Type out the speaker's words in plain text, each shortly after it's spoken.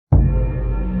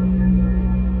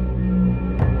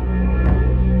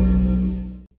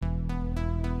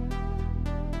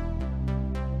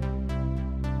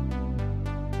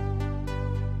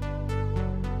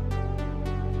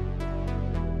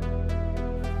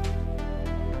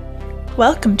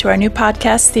Welcome to our new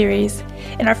podcast series.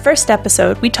 In our first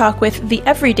episode, we talk with the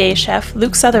everyday chef,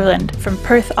 Luke Sutherland from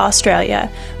Perth,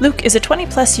 Australia. Luke is a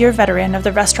 20-plus year veteran of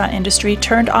the restaurant industry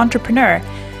turned entrepreneur.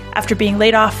 After being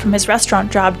laid off from his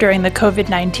restaurant job during the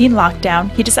COVID-19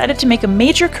 lockdown, he decided to make a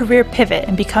major career pivot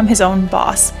and become his own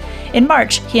boss. In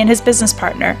March, he and his business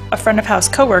partner, a front-of-house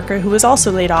coworker who was also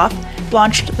laid off,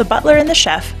 launched The Butler and the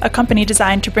Chef, a company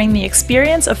designed to bring the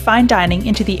experience of fine dining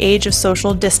into the age of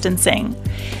social distancing.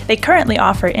 They currently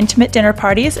offer intimate dinner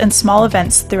parties and small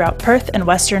events throughout Perth and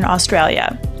Western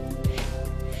Australia.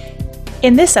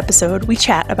 In this episode, we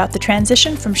chat about the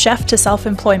transition from chef to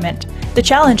self-employment, the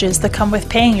challenges that come with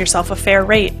paying yourself a fair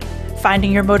rate,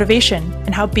 finding your motivation,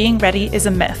 and how being ready is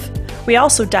a myth. We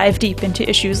also dive deep into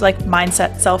issues like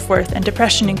mindset, self-worth, and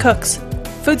depression in cooks,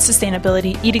 food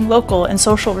sustainability, eating local, and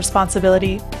social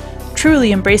responsibility,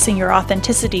 truly embracing your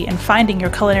authenticity and finding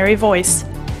your culinary voice,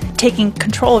 taking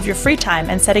control of your free time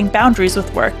and setting boundaries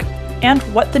with work, and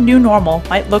what the new normal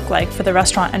might look like for the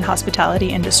restaurant and hospitality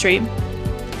industry.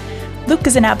 Luke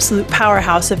is an absolute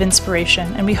powerhouse of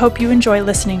inspiration, and we hope you enjoy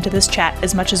listening to this chat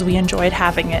as much as we enjoyed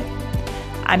having it.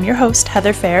 I'm your host,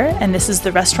 Heather Fair, and this is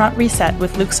the Restaurant Reset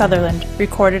with Luke Sutherland,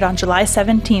 recorded on July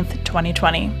 17th,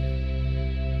 2020.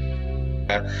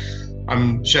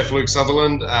 I'm Chef Luke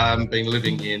Sutherland. Been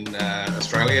living in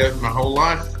Australia my whole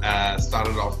life.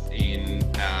 Started off in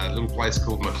a little place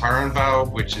called McLaren Vale,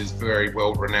 which is very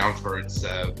well renowned for its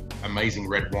amazing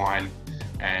red wine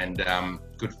and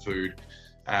good food.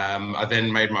 I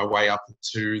then made my way up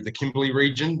to the Kimberley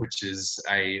region, which is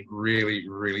a really,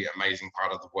 really amazing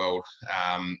part of the world.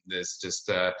 There's just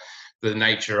the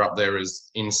nature up there is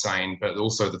insane, but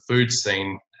also the food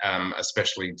scene,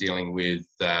 especially dealing with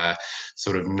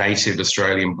sort of native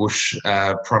Australian bush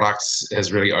products,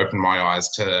 has really opened my eyes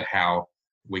to how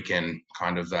we can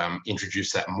kind of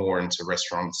introduce that more into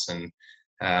restaurants and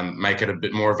make it a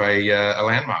bit more of a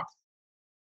landmark.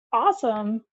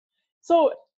 Awesome.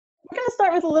 So we're going to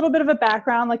start with a little bit of a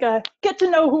background, like a get to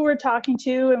know who we're talking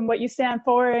to and what you stand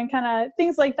for and kind of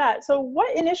things like that. So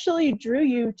what initially drew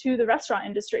you to the restaurant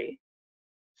industry?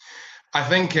 I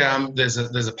think there's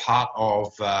a part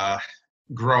of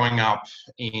growing up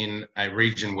in a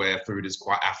region where food is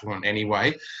quite affluent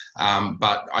anyway.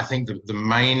 But I think the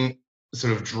main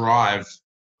sort of drive,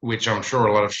 which I'm sure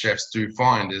a lot of chefs do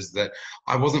find, is that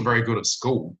I wasn't very good at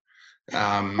school.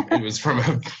 It was from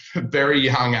a very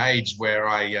young age where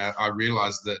I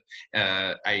realized that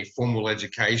a formal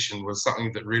education was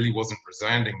something that really wasn't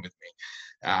resounding with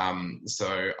me.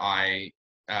 So I,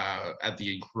 at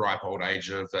the ripe old age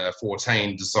of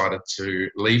 14, decided to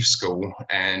leave school,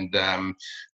 and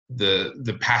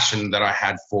the passion that I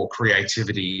had for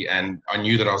creativity, and I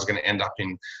knew that I was going to end up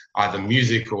in either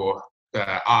music or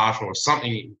art or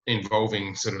something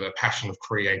involving sort of a passion of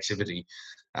creativity.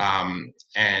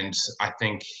 And I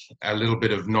think a little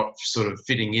bit of not sort of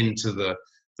fitting into the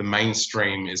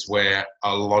mainstream is where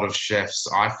a lot of chefs,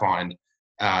 I find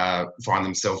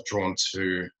themselves drawn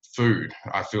to food.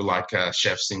 I feel like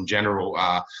chefs in general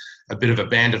are a bit of a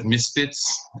band of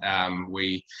misfits.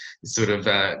 We sort of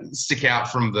stick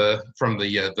out from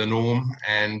the norm,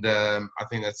 and I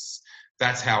think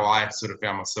that's how I sort of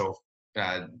found myself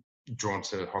drawn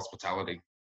to hospitality.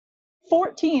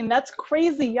 14, that's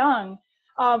crazy young.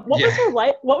 What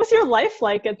was your life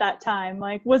like at that time?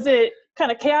 Like, was it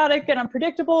kind of chaotic and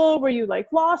unpredictable? Were you like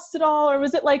lost at all? Or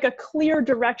was it like a clear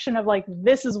direction of like,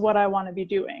 this is what I want to be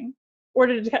doing? Or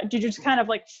did you just kind of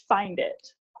like find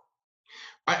it?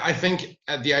 I think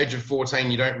at the age of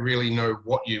 14, you don't really know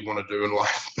what you want to do in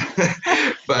life.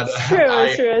 But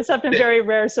it's true, except in very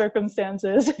rare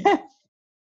circumstances.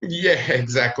 Yeah,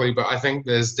 exactly. But I think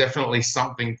there's definitely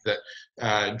something that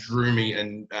drew me,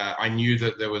 and I knew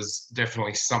that there was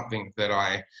definitely something that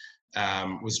I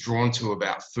was drawn to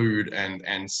about food,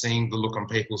 and seeing the look on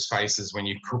people's faces when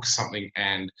you cook something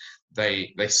and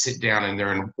they sit down and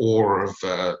they're in awe of,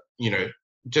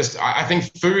 I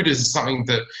think food is something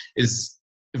that is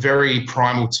very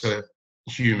primal to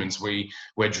humans.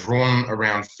 We're drawn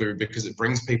around food because it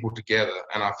brings people together,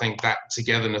 and I think that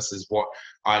togetherness is what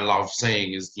I love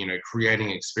seeing, is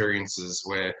creating experiences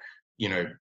where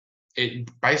it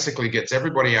basically gets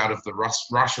everybody out of the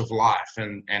rush of life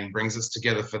and brings us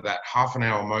together for that half an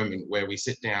hour moment where we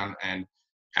sit down and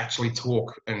actually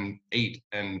talk and eat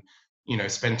and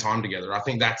spend time together. I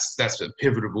think that's a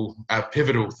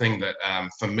pivotal thing that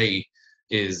for me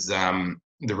is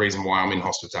the reason why I'm in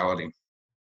hospitality.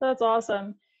 That's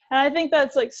awesome. And I think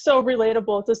that's like so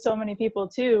relatable to so many people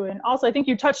too. And also I think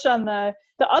you touched on the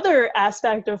the other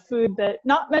aspect of food that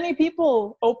not many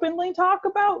people openly talk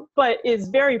about, but is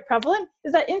very prevalent,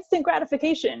 is that instant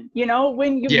gratification. You know,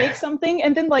 when you make something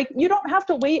and then like, you don't have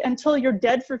to wait until you're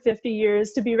dead for 50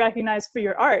 years to be recognized for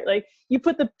your art. Like, you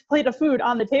put the plate of food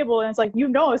on the table and it's like, you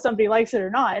know, if somebody likes it or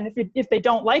not. And if they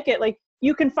don't like it, like,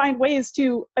 you can find ways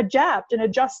to adapt and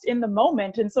adjust in the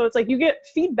moment. And so it's like you get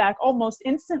feedback almost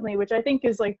instantly, which I think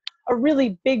is like a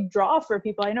really big draw for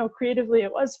people. I know creatively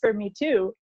it was for me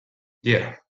too.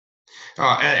 Yeah.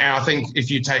 And I think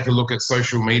if you take a look at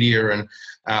social media and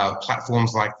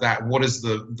platforms like that, what is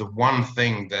the one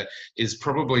thing that is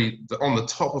probably on the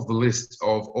top of the list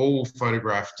of all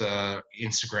photographed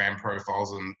Instagram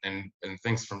profiles and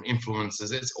things from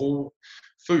influencers? It's all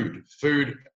food.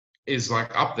 Food is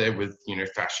like up there with, you know,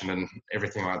 fashion and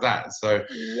everything like that. So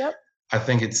yep. I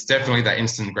think it's definitely that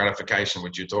instant gratification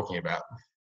which you're talking about.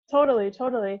 Totally.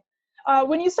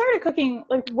 When you started cooking,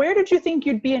 like, where did you think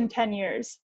you'd be in 10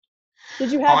 years?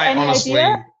 Did you have any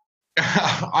idea?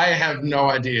 I have no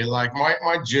idea. Like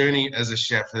my journey as a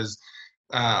chef has,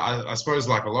 I suppose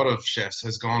like a lot of chefs,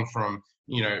 has gone from,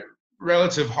 you know,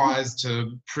 relative highs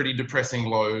to pretty depressing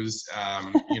lows.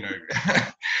 You know,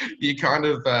 you kind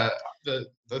of,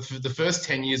 the first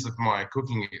 10 years of my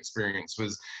cooking experience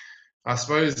was, I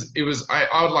suppose it was,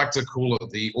 I would like to call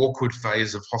it the awkward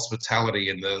phase of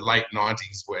hospitality in the late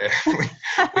 90s, where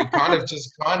we kind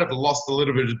of lost a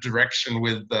little bit of direction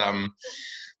with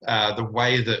the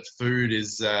way that food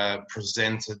is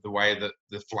presented, the way that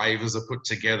the flavors are put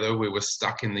together. We were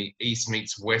stuck in the East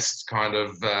meets West kind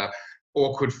of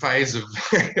awkward phase of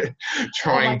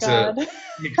trying to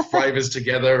mix flavors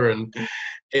together, and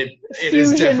it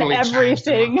is definitely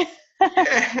everything. Changed.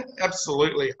 Yeah,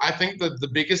 absolutely. I think that the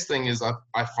biggest thing is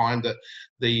I find that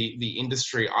the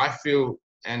industry, I feel,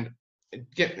 and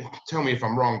tell me if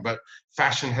I'm wrong, but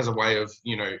fashion has a way of,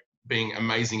 you know, being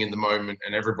amazing in the moment,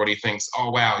 and everybody thinks, oh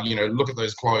wow, you know, look at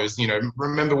those clothes, you know,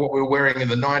 remember what we were wearing in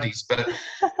the 90s. But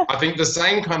I think the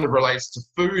same kind of relates to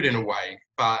food in a way,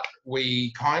 but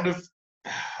we kind of,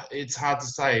 it's hard to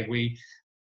say.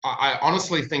 I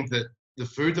honestly think that the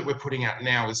food that we're putting out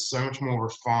now is so much more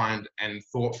refined and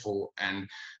thoughtful, and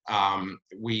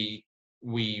we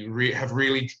have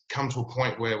really come to a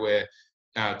point where we're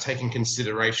taking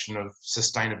consideration of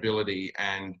sustainability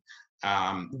and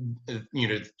you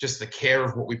know, just the care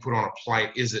of what we put on a plate.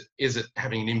 Is it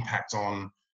having an impact on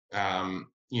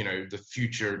you know, the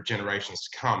future generations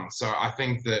to come? So I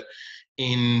think that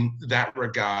in that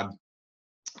regard,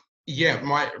 yeah,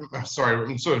 sorry,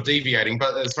 I'm sort of deviating,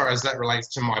 but as far as that relates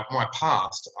to my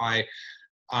past,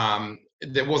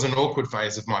 there was an awkward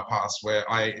phase of my past where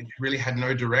I really had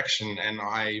no direction, and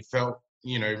I felt,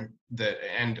 you know, that,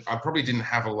 and I probably didn't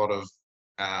have a lot of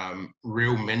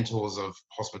real mentors of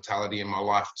hospitality in my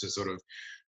life to sort of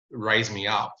raise me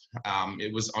up.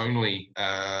 It was only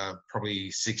probably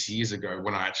 6 years ago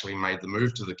when I actually made the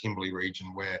move to the Kimberley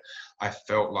region, where I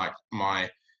felt like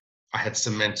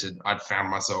I'd found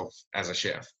myself as a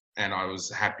chef, and I was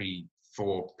happy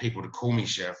for people to call me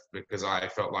chef because I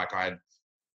felt like I'd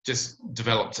just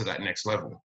developed to that next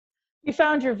level. You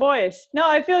found your voice. No,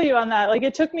 I feel you on that. Like,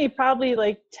 it took me probably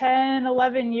like 10,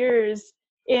 11 years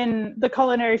in the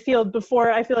culinary field before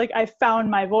I feel like I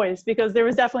found my voice, because there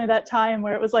was definitely that time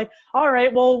where it was like, all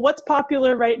right, well, what's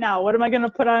popular right now? What am I going to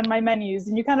put on my menus?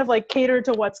 And you kind of like cater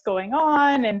to what's going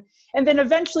on. And then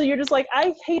eventually you're just like,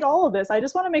 I hate all of this. I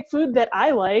just want to make food that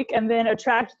I like, and then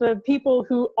attract the people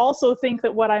who also think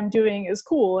that what I'm doing is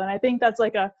cool. And I think that's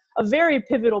like a very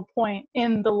pivotal point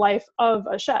in the life of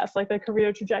a chef, like the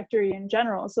career trajectory in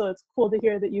general. So it's cool to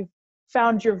hear that you've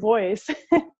found your voice.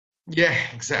 Yeah,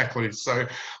 exactly. So,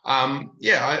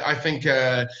 yeah, I think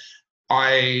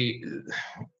I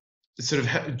sort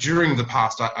of during the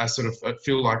past, I sort of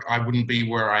feel like I wouldn't be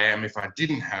where I am if I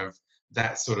didn't have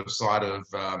that sort of side of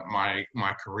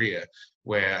my career,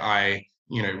 where I,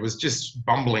 you know, was just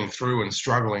bumbling through and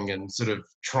struggling and sort of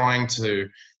trying to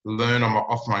learn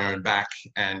off my own back,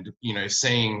 and, you know,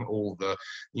 seeing all the,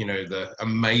 you know, the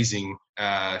amazing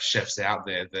chefs out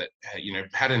there that, you know,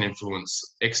 had an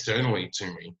influence externally to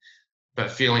me,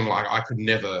 but feeling like I could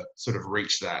never sort of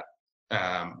reach that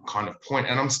kind of point.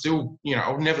 And I'm still, you know,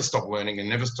 I'll never stop learning and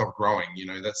never stop growing. You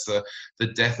know, that's the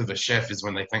death of a chef, is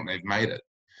when they think they've made it.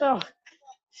 Oh,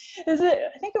 I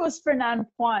think it was Fernand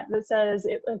Point that says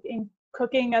it, like, in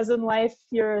cooking as in life,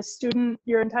 you're a student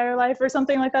your entire life, or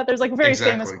something like that. There's like a very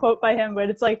famous quote by him, but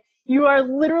it's like, you are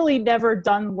literally never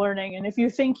done learning. And if you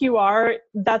think you are,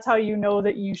 that's how you know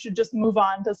that you should just move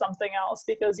on to something else,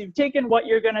 because you've taken what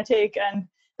you're going to take and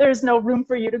there's no room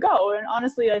for you to go. And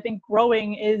honestly, I think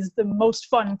growing is the most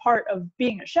fun part of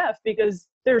being a chef, because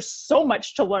there's so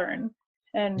much to learn.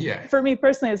 And Yeah. for me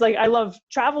personally, it's like I love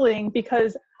traveling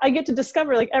because I get to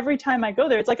discover, like, every time I go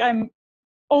there, it's like I'm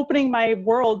opening my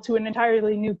world to an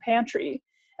entirely new pantry.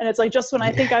 And it's like, just when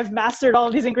I think Yeah. I've mastered all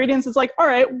of these ingredients, it's like, all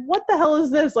right, what the hell is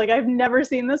this? Like, I've never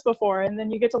seen this before. And then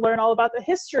you get to learn all about the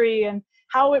history and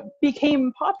how it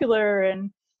became popular.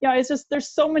 And, it's just, there's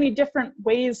so many different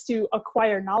ways to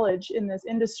acquire knowledge in this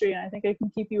industry. And I think it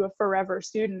can keep you a forever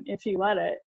student if you let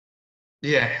it.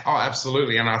 Yeah, oh,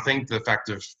 absolutely. And I think the fact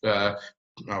of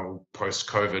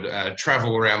post-COVID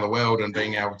travel around the world and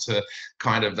being able to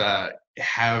kind of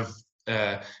have,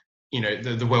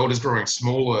 the world is growing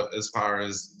smaller as far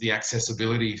as the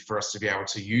accessibility for us to be able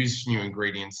to use new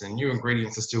ingredients, and new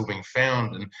ingredients are still being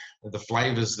found, and the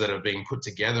flavors that are being put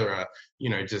together are,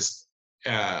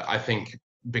 I think,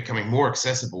 becoming more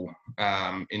accessible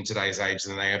in today's age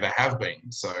than they ever have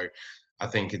been. So I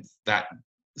think it's that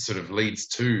sort of leads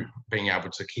to being able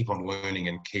to keep on learning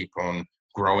and keep on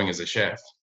growing as a chef.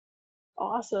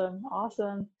 Awesome.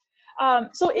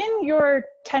 So in your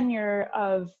tenure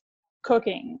of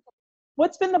cooking,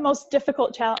 what's been the most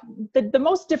difficult the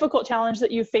most difficult challenge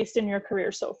that you've faced in your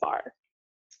career so far?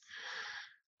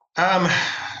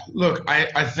 Look,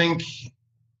 I think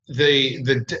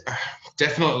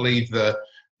definitely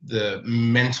the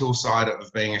mental side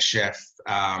of being a chef,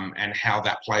 and how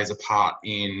that plays a part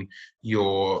in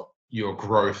your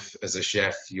growth as a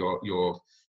chef, your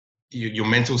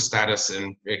mental status,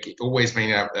 and always being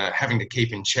having to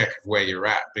keep in check where you're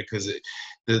at, because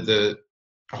the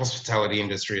hospitality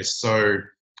industry is so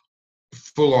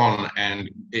full on, and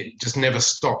it just never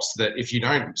stops, that if you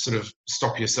don't sort of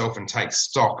stop yourself and take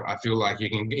stock, I feel like you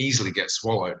can easily get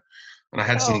swallowed. And I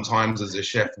had some times as a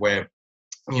chef where,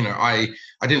 I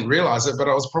didn't realize it, but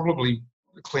I was probably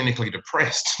clinically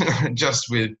depressed just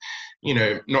with,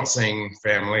 not seeing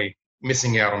family,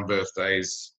 missing out on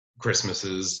birthdays,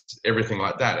 Christmases, everything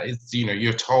like that. It's,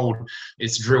 you're told,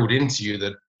 it's drilled into you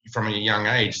that from a young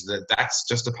age that that's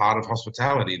just a part of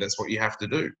hospitality. That's what you have to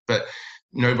do. But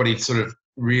nobody sort of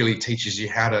really teaches you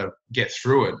how to get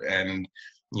through it and,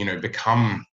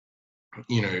 become,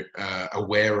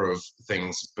 aware of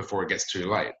things before it gets too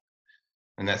late.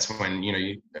 And that's when,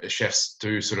 chefs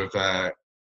do sort of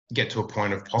get to a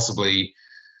point of possibly,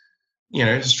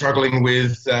 struggling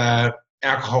with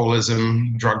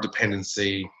alcoholism, drug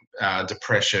dependency,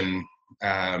 depression,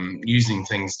 using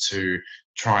things to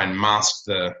try and mask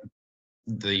the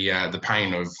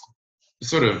pain of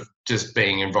sort of just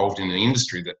being involved in an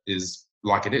industry that is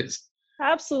like it is.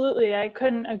 Absolutely. I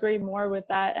couldn't agree more with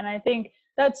that. And I think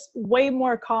that's way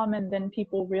more common than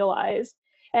people realize.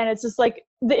 And it's just like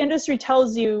the industry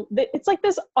tells you that it's like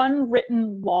this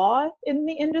unwritten law in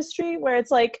the industry where it's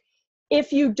like,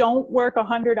 if you don't work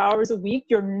 100 hours a week,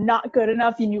 you're not good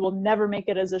enough and you will never make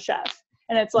it as a chef.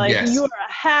 And it's like, Yes. You are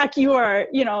a hack, you are,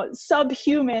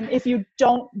 subhuman if you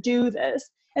don't do this.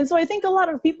 And so I think a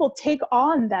lot of people take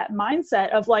on that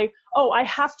mindset of like, oh, I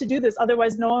have to do this,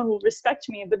 otherwise no one will respect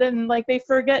me. But then like they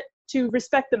forget to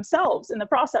respect themselves in the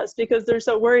process because they're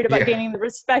so worried about gaining the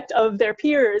respect of their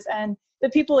peers and the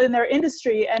people in their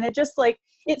industry. And it just like,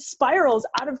 it spirals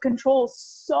out of control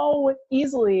so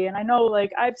easily. And I know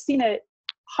like I've seen it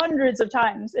hundreds of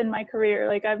times in my career.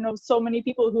 Like I've known so many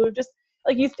people who have just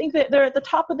like, you think that they're at the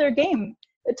top of their game.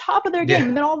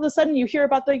 And then all of a sudden you hear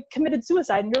about they committed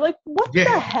suicide and you're like, what the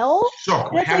hell?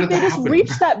 Shock. And it's like they just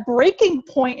reached that breaking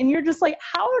point and you're just like,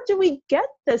 how do we get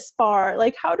this far?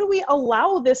 Like, how do we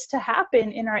allow this to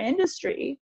happen in our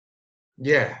industry?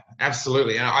 Yeah,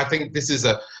 absolutely. And I think this is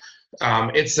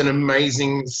it's an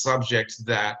amazing subject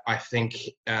that I think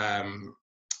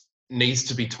needs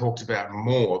to be talked about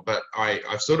more, but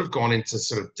I've sort of gone into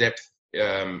sort of depth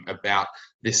about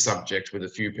this subject with a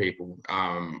few people.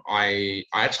 I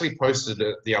actually posted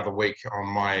it the other week on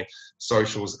my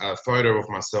socials, a photo of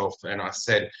myself, and I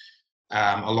said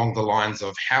along the lines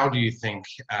of, how do you think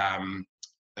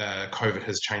COVID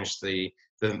has changed the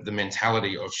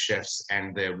mentality of chefs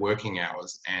and their working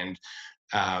hours? And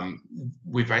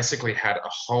we basically had a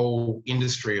whole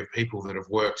industry of people that have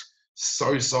worked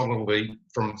so solidly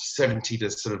from 70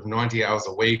 to sort of 90 hours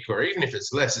a week, or even if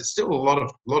it's less, it's still a lot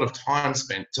of time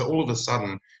spent, to all of a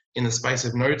sudden in the space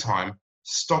of no time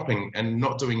stopping and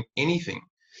not doing anything.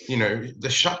 The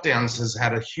shutdowns has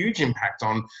had a huge impact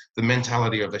on the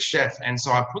mentality of the chef. And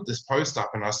so I put this post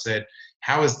up and I said,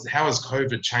 how has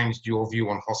COVID changed your view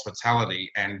on hospitality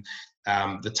and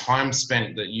the time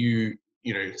spent that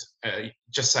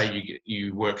just say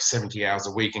you work 70 hours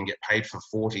a week and get paid for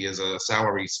 40 as a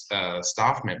salary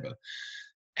staff member.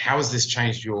 How has this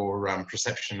changed your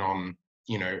perception on,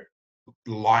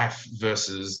 life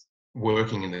versus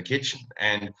working in the kitchen?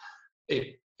 And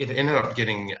it ended up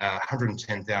getting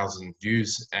 110,000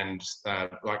 views, and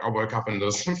like I woke up and there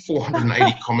was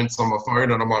 480 comments on my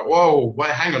phone, and I'm like, whoa, wait,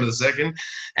 hang on a second,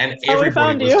 and That's how we everybody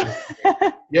found was you.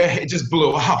 just, yeah, it just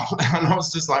blew up, and I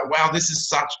was just like, wow, this is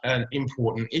such an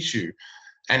important issue,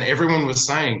 and everyone was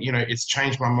saying, it's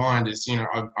changed my mind. It's,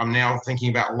 I'm now thinking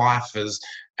about life as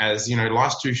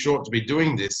life's too short to be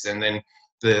doing this, and then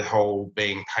the whole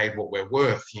being paid what we're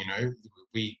worth.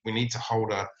 We need to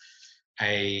hold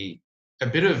a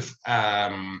bit of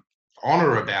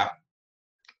honor about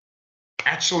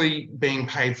actually being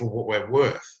paid for what we're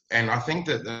worth. And I think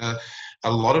that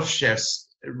a lot of chefs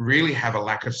really have a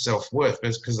lack of self-worth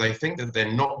because they think that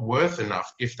they're not worth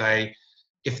enough if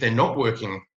they're not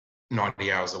working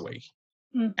 90 hours a week.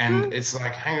 Mm-hmm. And it's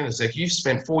like, hang on a sec, you've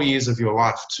spent 4 years of your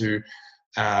life to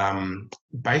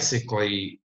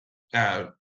basically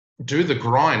do the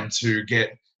grind to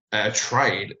get a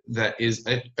trade that is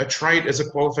a trade as a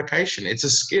qualification. It's a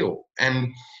skill. And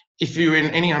if you're in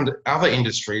any other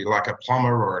industry, like a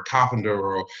plumber or a carpenter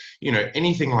or,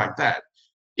 anything like that,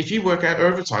 if you work out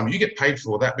overtime, you get paid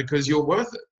for that because you're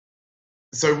worth it.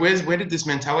 So where did this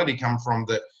mentality come from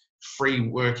that free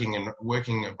working and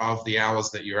working above the hours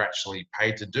that you're actually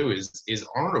paid to do is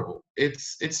honorable?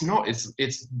 It's not.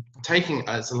 It's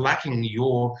lacking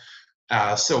your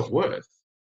self-worth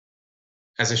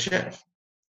as a chef.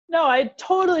 No, I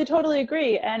totally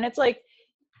agree. And it's like,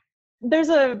 there's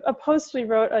a post we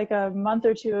wrote like a month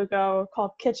or two ago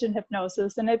called Kitchen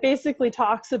Hypnosis. And it basically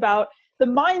talks about the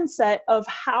mindset of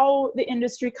how the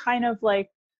industry kind of like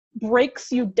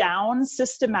breaks you down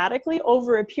systematically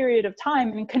over a period of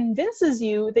time and convinces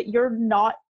you that you're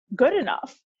not good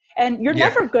enough. And you're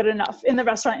never good enough in the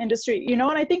restaurant industry, And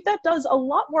I think that does a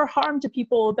lot more harm to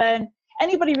people than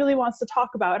anybody really wants to talk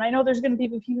about. And I know there's going to be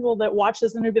people that watch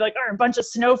this and they'll be like, oh, a bunch of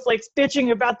snowflakes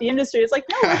bitching about the industry. It's like,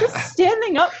 no, we're just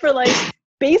standing up for like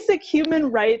basic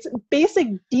human rights, basic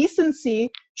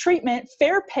decency, treatment,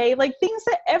 fair pay, like things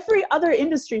that every other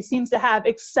industry seems to have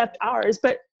except ours.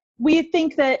 But we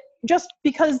think that just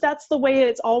because that's the way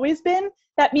it's always been,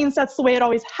 that means that's the way it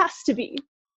always has to be.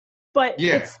 But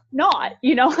it's not,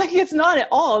 like it's not at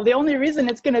all. The only reason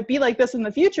it's going to be like this in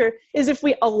the future is if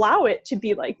we allow it to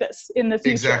be like this in the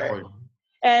future. Exactly.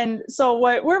 And so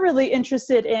what we're really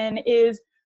interested in is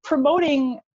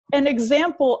promoting an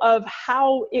example of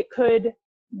how it could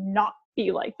not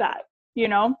be like that,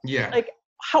 Like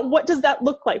what does that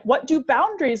look like? What do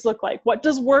boundaries look like? What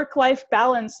does work-life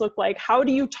balance look like? How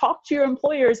do you talk to your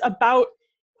employers about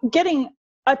getting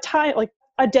a time, like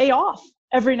a day off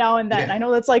every now and then? I know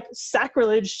that's like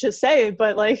sacrilege to say,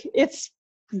 but like it's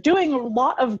doing a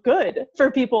lot of good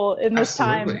for people in this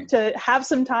time to have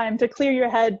some time to clear your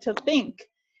head, to think.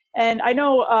 And I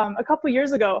know a couple of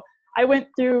years ago, I went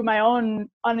through my own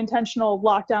unintentional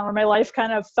lockdown where my life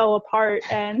kind of fell apart,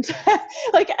 and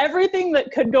like everything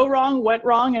that could go wrong went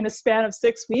wrong in a span of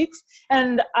 6 weeks.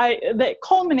 And that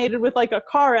culminated with like a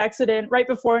car accident right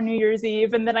before New Year's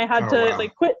Eve. And then I had to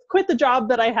like quit the job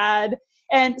that I had.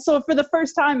 And so for the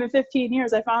first time in 15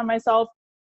 years, I found myself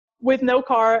with no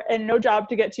car and no job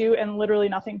to get to and literally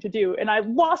nothing to do. And I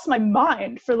lost my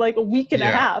mind for like a week and a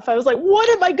half. I was like, what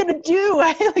am I going to do?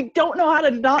 I like don't know how to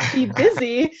not be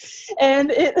busy. And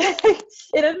it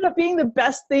ended up being the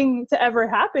best thing to ever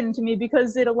happen to me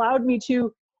because it allowed me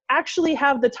to actually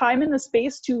have the time and the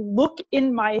space to look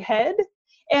in my head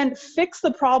and fix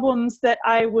the problems that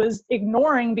I was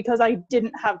ignoring because I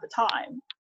didn't have the time,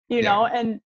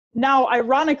 And now,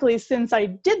 ironically, since I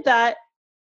did that,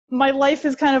 my life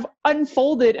is kind of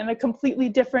unfolded in a completely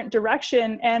different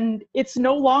direction. And it's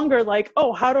no longer like,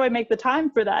 oh, how do I make the time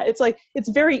for that? It's like, it's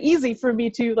very easy for me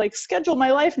to like schedule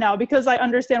my life now because I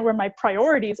understand where my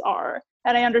priorities are.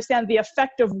 And I understand the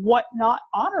effect of what not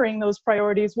honoring those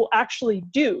priorities will actually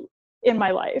do in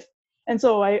my life. And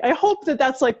so I hope that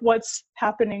that's like what's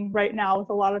happening right now with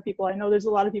a lot of people. I know there's a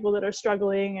lot of people that are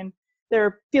struggling and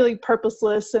they're feeling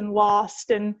purposeless and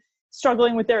lost and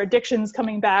struggling with their addictions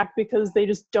coming back because they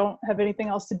just don't have anything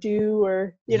else to do,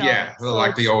 or well,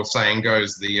 like the old saying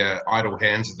goes, the idle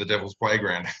hands of the devil's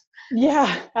playground.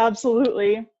 Yeah,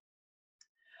 absolutely.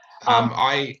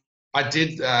 I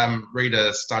did read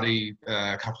a study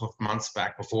a couple of months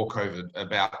back before COVID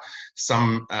about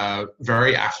some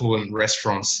very affluent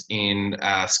restaurants in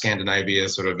Scandinavia,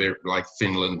 sort of like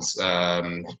Finland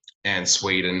and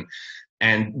Sweden.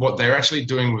 And what they're actually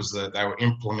doing was that they were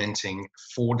implementing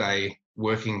 4-day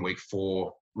working week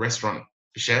for restaurant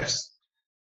chefs.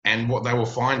 And what they were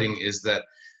finding is that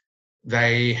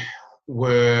they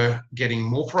were getting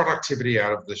more productivity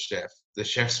out of the chef. The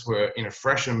chefs were in a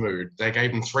fresher mood. They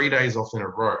gave them 3 days off in a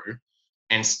row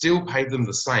and still paid them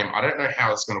the same. I don't know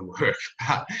how it's going to work,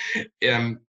 but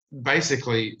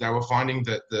basically they were finding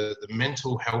that the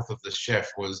mental health of the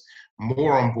chef was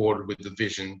more on board with the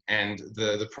vision, and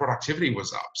the productivity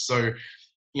was up. So,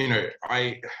 you know,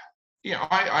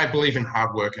 I believe in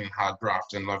hard work and hard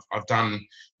graft, and I've done,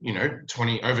 you know,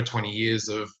 over 20 years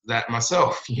of that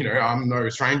myself. You know, I'm no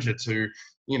stranger to,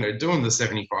 you know, doing the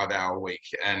 75-hour week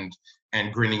and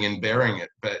grinning and bearing it.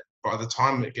 But by the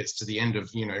time it gets to the end of,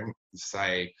 you know,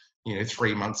 say, you know,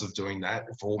 3 months of doing that,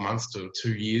 4 months to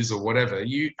 2 years or whatever,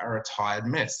 you are a tired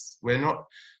mess. We're not,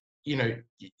 you know,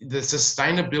 the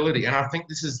sustainability, and I think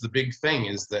this is the big thing,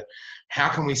 is that how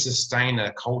can we sustain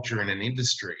a culture in an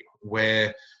industry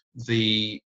where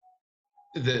there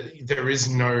is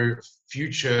no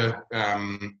future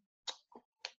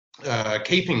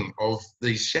keeping of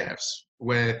these chefs,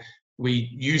 where we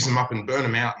use them up and burn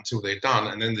them out until they're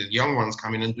done, and then the young ones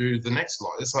come in and do the next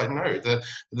lot. It's like, no,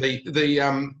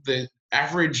 the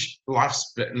average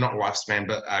lifespan, not lifespan,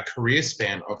 but career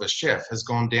span of a chef has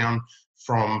gone down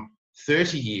from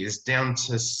 30 years down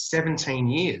to 17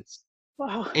 years.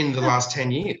 Wow. In the last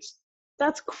 10 years.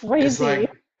 That's crazy. It's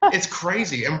like, it's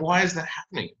crazy. And why is that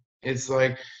happening? It's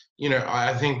like, you know,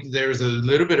 I think there is a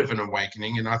little bit of an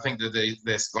awakening, and I think that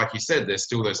there's, like you said, there's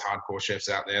still those hardcore chefs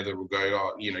out there that will go,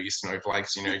 oh, you know, you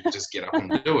snowflakes, you know, just get up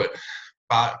and do it.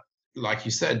 But like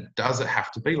you said, does it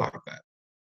have to be like that?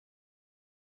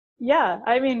 Yeah,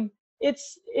 I mean,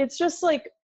 it's just like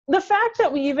the fact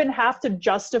that we even have to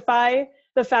justify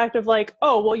the fact of like,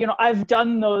 oh, well, you know, I've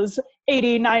done those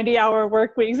 80, 90-hour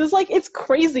work weeks. It's like, it's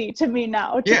crazy to me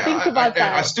now to think about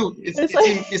that. I still, it's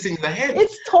in the head.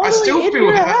 It's totally I still in feel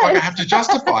your like head. I have to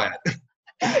justify it.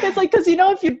 It's like, because, you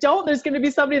know, if you don't, there's going to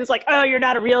be somebody that's like, oh, you're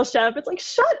not a real chef. It's like,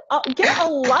 shut up, get a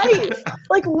life.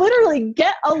 Like, literally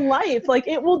get a life. Like,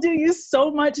 it will do you so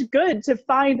much good to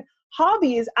find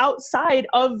hobbies outside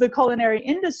of the culinary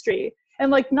industry.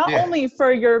 And like, not only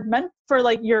for your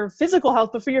your physical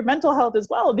health, but for your mental health as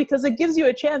well, because it gives you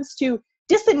a chance to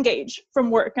disengage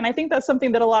from work. And I think that's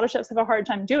something that a lot of chefs have a hard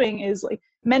time doing, is like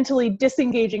mentally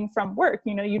disengaging from work.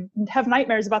 You know, you have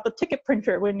nightmares about the ticket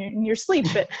printer when you're in your sleep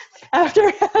after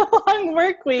a long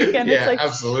work week. And it's like,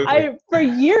 absolutely. For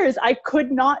years, I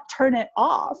could not turn it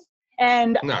off.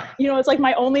 And, you know, it's like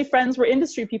my only friends were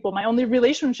industry people. My only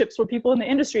relationships were people in the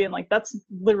industry. And like, that's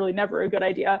literally never a good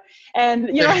idea. And,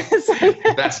 you know, it's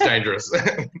like, that's dangerous.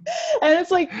 And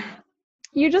it's like,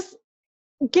 you just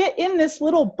get in this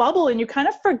little bubble and you kind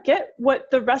of forget what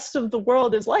the rest of the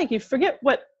world is like. You forget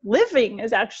what living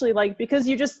is actually like, because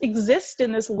you just exist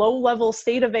in this low level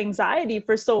state of anxiety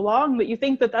for so long that you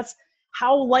think that that's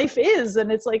how life is.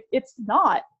 And it's like, it's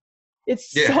not.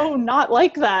 It's so not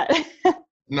like that.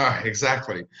 No,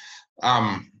 exactly.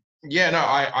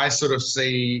 I sort of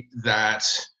see that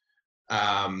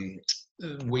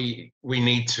we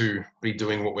need to be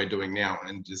doing what we're doing now,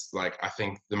 and just like, I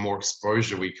think the more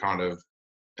exposure we kind of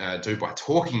do by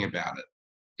talking about it,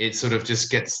 it sort of just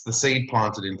gets the seed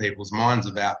planted in people's minds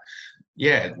about,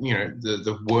 you know,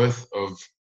 the worth of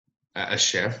a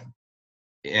chef,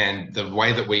 and the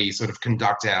way that we sort of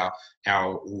conduct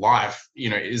our life, you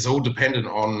know, is all dependent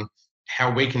on how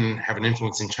we can have an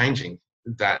influence in changing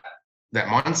that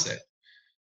mindset.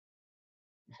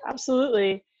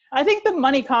 Absolutely. I think the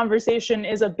money conversation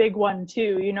is a big one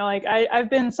too. You know, like I've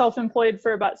been self-employed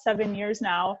for about 7 years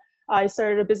now. I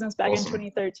started a business back in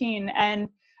 2013. And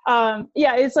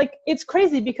it's like, it's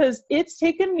crazy because it's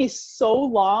taken me so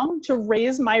long to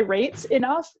raise my rates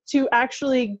enough to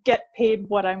actually get paid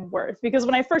what I'm worth. Because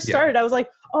when I first started, I was like,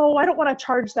 oh, I don't want to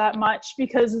charge that much,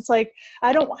 because it's like,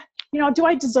 I don't, you know, do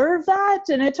I deserve that?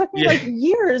 And it took me like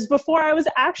years before I was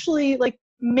actually like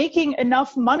making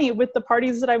enough money with the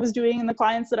parties that I was doing and the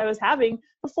clients that I was having,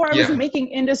 before I was making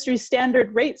industry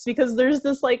standard rates. Because there's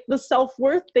this like the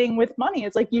self-worth thing with money.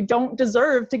 It's like, you don't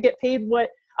deserve to get paid what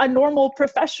a normal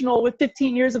professional with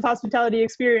 15 years of hospitality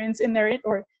experience in their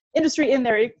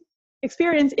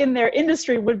experience in their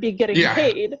industry would be getting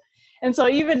paid. And so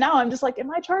even now I'm just like, am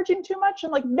I charging too much?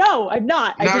 I'm like, no, I'm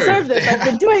not. I deserve this. I've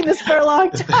been doing this for a long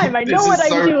time. I know what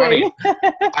I'm doing.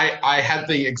 I had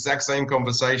the exact same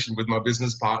conversation with my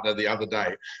business partner the other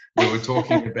day. We were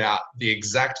talking about the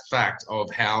exact fact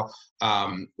of how,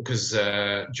 because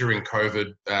during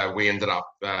COVID, we ended up,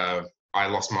 I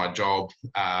lost my job,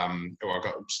 or I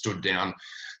got stood down.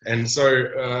 And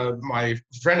so my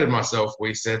friend and myself,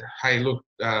 we said, hey, look,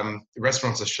 the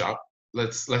restaurants are shut.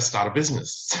 Let's start a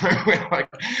business. So we're like,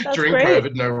 during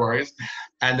COVID, no worries.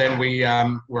 And then we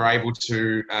were able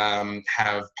to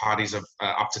have parties of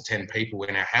up to 10 people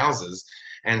in our houses.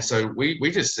 And so we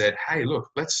just said, hey, look,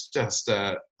 let's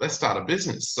start a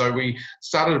business. So we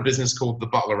started a business called The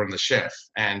Butler and the Chef,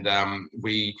 and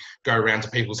we go around to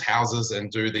people's houses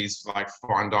and do these like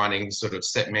fine dining sort of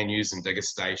set menus and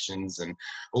degustations and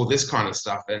all this kind of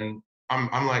stuff. And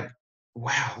I'm like,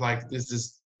 wow, like this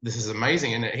is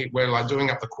amazing. And we're like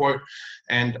doing up the quote,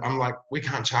 and I'm like, we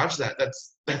can't charge that.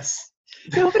 That's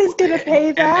Nobody's gonna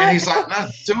pay that. And he's like, no,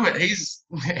 do it.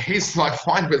 He's like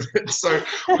fine with it. So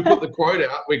we put the quote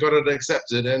out, we got it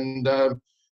accepted, and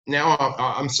now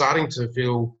I'm starting to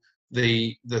feel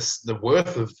the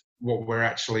worth of what we're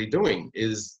actually doing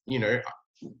is,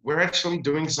 we're actually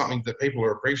doing something that people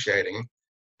are appreciating,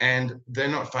 and they're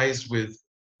not faced with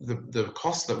the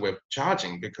cost that we're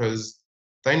charging because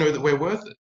they know that we're worth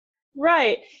it.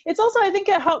 Right. It's also, I think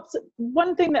it helps.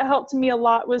 One thing that helped me a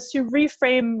lot was to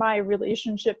reframe my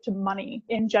relationship to money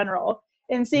in general,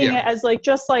 and seeing it as like,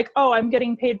 just like, oh, I'm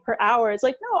getting paid per hour. It's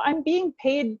like, no, I'm being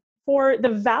paid for the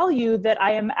value that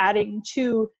I am adding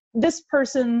to this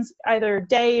person's either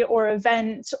day or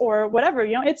event or whatever.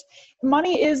 It's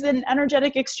money is an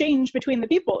energetic exchange between the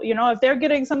people. If they're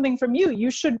getting something from you, you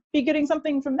should be getting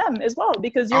something from them as well,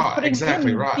 because you're putting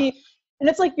exactly right. And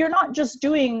it's like, you're not just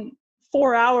doing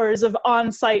 4 hours of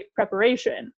on-site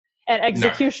preparation and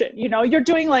execution. No. You're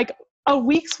doing like a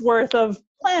week's worth of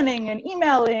planning and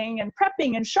emailing and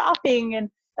prepping and shopping. And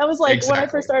that was like, when I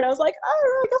first started, I was like,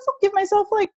 oh, I guess I'll give myself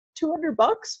like $200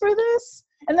 for this.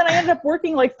 And then I ended up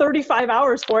working like 35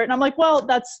 hours for it. And I'm like, well,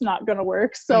 that's not going to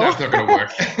work. So that's not going to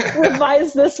work.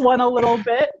 Revise this one a little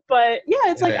bit. But yeah,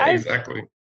 it's like, exactly.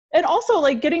 And also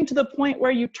like getting to the point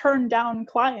where you turn down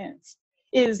clients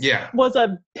was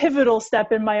a pivotal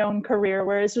step in my own career,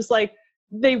 where it's just like,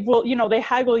 they will, they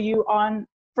haggle you on,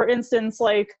 for instance,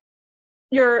 like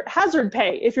your hazard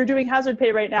pay. If you're doing hazard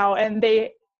pay right now and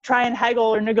they try and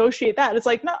haggle or negotiate that, it's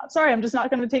like, no, sorry, I'm just not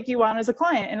going to take you on as a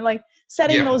client. And like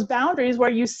setting those boundaries where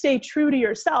you stay true to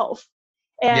yourself,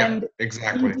 and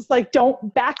exactly. you just like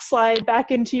don't backslide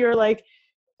back into your like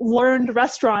learned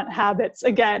restaurant habits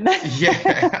again.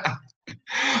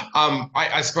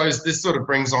 I suppose this sort of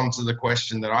brings on to the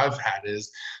question that I've had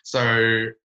is, so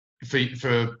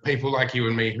for people like you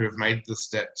and me who have made the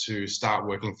step to start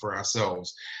working for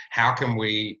ourselves, how can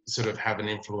we sort of have an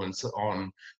influence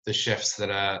on the chefs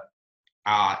that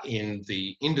are in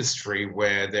the industry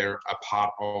where they're a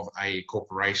part of a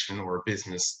corporation or a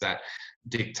business that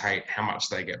dictate how much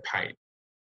they get paid?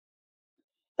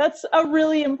 That's a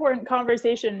really important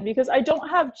conversation, because I don't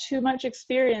have too much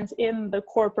experience in the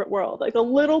corporate world, like a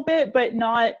little bit, but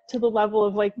not to the level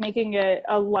of like making it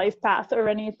a life path or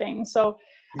anything. So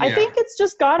I think it's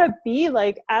just gotta be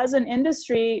like, as an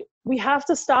industry, we have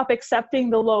to stop accepting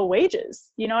the low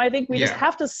wages. I think we just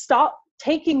have to stop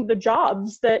taking the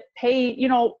jobs that pay,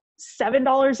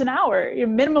 $7 an hour,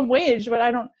 minimum wage,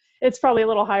 but it's probably a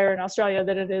little higher in Australia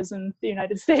than it is in the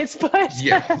United States, but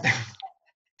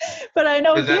but I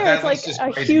know here it's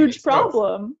like a huge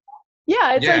problem.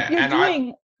 Yeah, it's like you're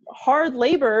doing hard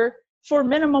labor for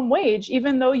minimum wage,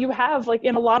 even though you have, like,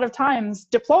 in a lot of times,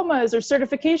 diplomas or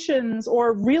certifications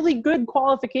or really good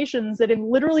qualifications that in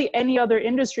literally any other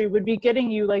industry would be getting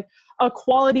you like a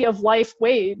quality of life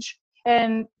wage.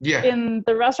 And in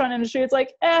the restaurant industry, it's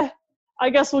like, I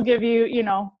guess we'll give you,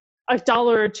 $1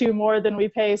 or $2 more than we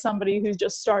pay somebody who's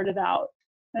just started out.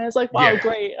 And it's like, wow,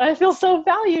 great. I feel so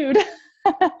valued.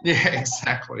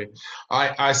 Exactly.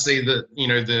 I see that,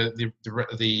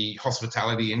 the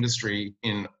hospitality industry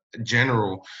in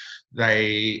general,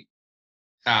 they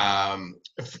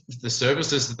the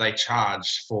services that they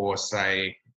charge for,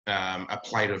 say, a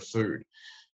plate of food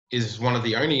is one of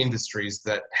the only industries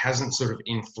that hasn't sort of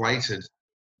inflated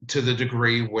to the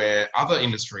degree where other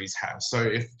industries have.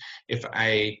 So if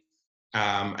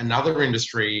another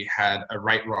industry had a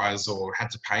rate rise or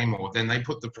had to pay more, then they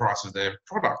put the price of their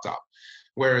product up.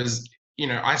 Whereas,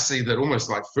 I see that almost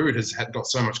like food has got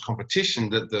so much competition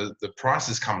that the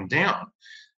prices come down.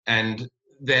 And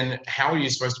then how are you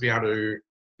supposed to be able to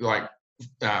like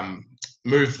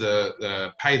move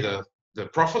pay the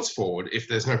profits forward if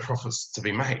there's no profits to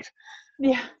be made?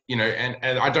 Yeah. And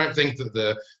I don't think that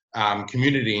the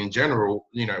community in general,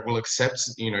 will accept,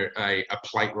 a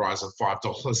plate rise of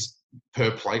 $5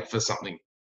 per plate for something,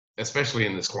 especially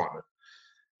in this climate.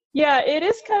 Yeah, it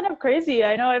is kind of crazy.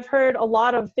 I know I've heard a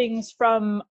lot of things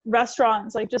from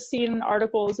restaurants, like just seen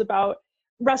articles about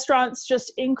restaurants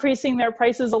just increasing their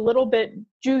prices a little bit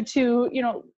due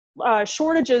to,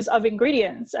 shortages of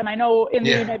ingredients. And I know in the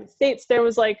United States, there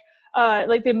was like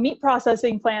the meat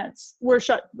processing plants were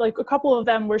shut, like a couple of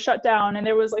them were shut down, and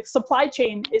there was like supply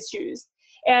chain issues.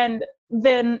 And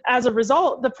then as a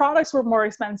result, the products were more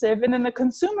expensive. And then the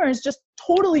consumers just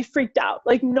totally freaked out,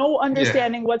 like no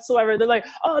understanding whatsoever. They're like,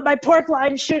 oh, my pork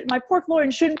loin shouldn't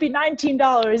be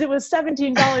 $19. It was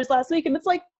 $17 last week. And it's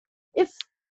like, it's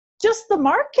just the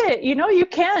market, you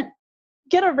can't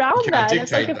get around that.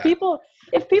 It's like if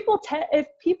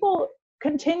people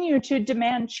continue to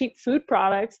demand cheap food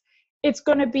products, it's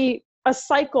going to be a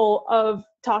cycle of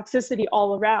toxicity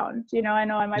all around. I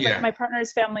know my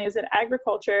partner's family is in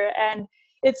agriculture, and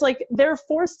it's like they're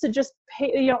forced to just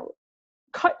pay,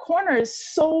 cut corners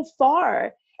so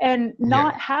far and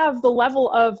not have the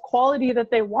level of quality that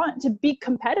they want to be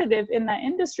competitive in that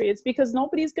industry. It's because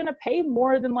nobody's going to pay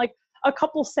more than like a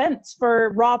couple cents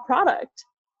for raw product.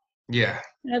 Yeah.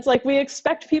 And it's like we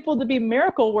expect people to be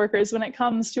miracle workers when it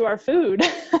comes to our food.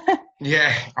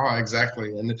 Yeah, oh,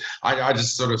 exactly. And I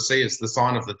just sort of see it's the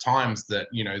sign of the times that,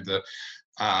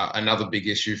 another big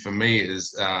issue for me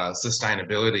is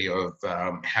sustainability of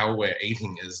how we're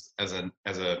eating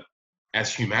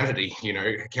as humanity.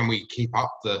 Can we keep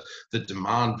up the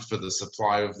demand for the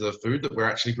supply of the food that we're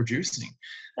actually producing?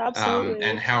 Absolutely.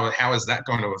 And how is that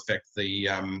going to affect the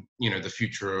the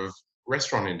future of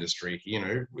restaurant industry?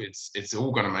 It's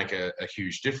all going to make a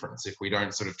huge difference if we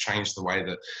don't sort of change the way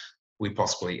that we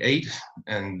possibly eat.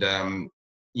 And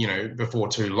before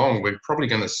too long, we're probably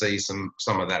going to see some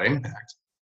of that impact.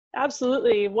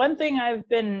 Absolutely. One thing I've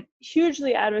been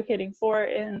hugely advocating for,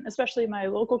 in especially my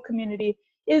local community,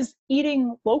 is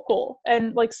eating local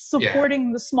and like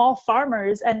supporting the small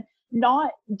farmers and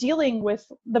not dealing with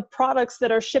the products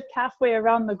that are shipped halfway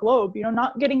around the globe.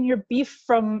 Not getting your beef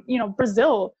from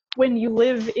Brazil when you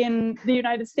live in the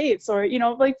United States, or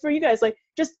like for you guys, like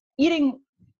just eating,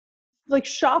 like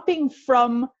shopping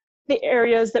from the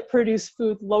areas that produce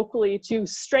food locally to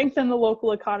strengthen the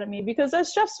local economy. Because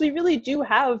as chefs, we really do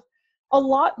have a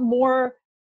lot more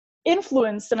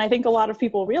influence than I think a lot of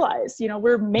people realize.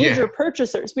 We're major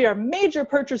purchasers. We are major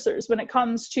purchasers when it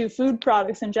comes to food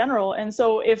products in general. And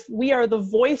so if we are the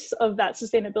voice of that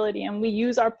sustainability and we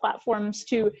use our platforms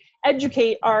to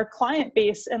educate our client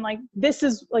base and like, this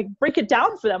is like, break it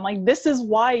down for them. Like, this is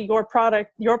why your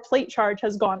plate charge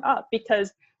has gone up,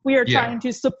 because we are trying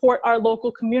to support our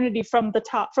local community from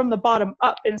the bottom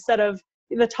up instead of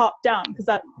the top down, because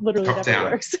that literally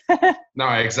never works. No,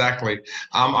 exactly.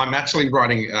 I'm actually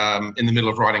writing, in the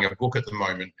middle of writing a book at the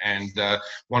moment, and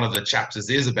one of the chapters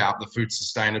is about the food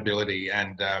sustainability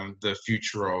and the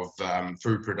future of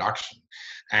food production.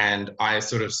 And I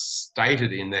sort of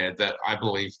stated in there that I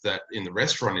believe that in the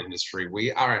restaurant industry,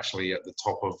 we are actually at the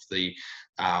top of the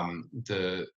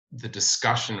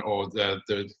discussion, or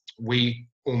we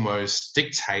almost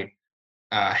dictate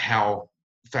how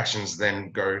fashions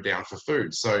then go down for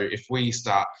food. So if we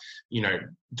start,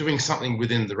 doing something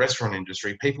within the restaurant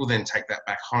industry, people then take that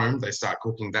back home. They start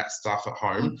cooking that stuff at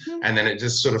home, and then it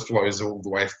just sort of flows all the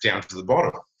way down to the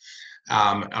bottom.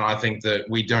 And I think that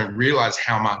we don't realize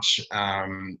how much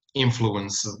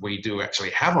influence that we do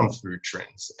actually have on food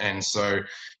trends. And so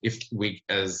if we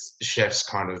as chefs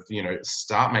kind of,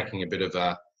 start making a bit of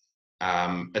a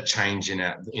change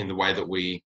in the way that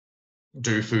we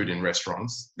do food in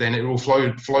restaurants, then it will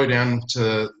flow down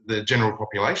to the general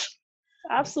population.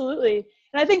 Absolutely.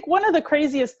 And I think one of the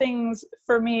craziest things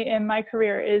for me in my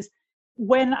career is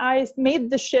when I made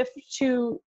the shift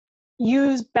to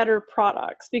use better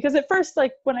products. Because at first,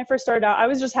 like when I first started out, I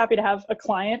was just happy to have a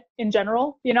client in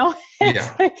general, Yeah.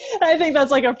 I think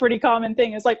that's like a pretty common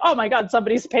thing. It's like, oh my God,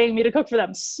 somebody's paying me to cook for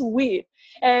them. Sweet.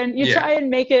 And you try and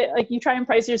make it like, you try and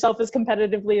price yourself as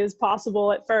competitively as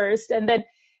possible at first. And then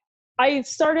I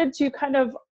started to kind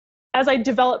of, as I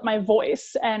developed my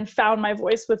voice and found my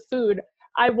voice with food,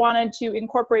 I wanted to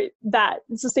incorporate that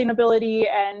sustainability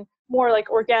and more like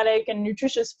organic and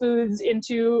nutritious foods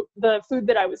into the food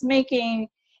that I was making.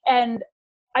 And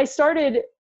I started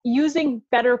using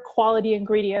better quality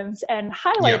ingredients and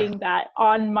highlighting that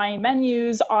on my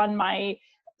menus, on my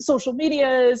social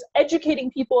medias, educating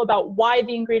people about why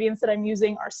the ingredients that I'm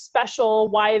using are special,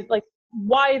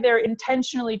 why they're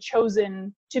intentionally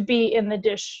chosen to be in the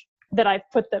dish that I've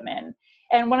put them in.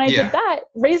 And when I did that,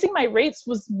 raising my rates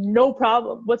was no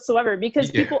problem whatsoever,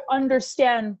 because people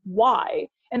understand why.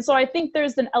 And so I think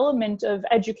there's an element of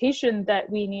education that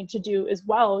we need to do as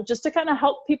well, just to kind of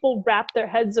help people wrap their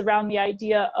heads around the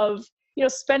idea of,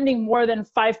 spending more than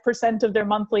 5% of their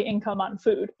monthly income on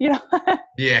food, Yeah,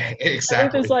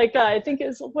 exactly. I think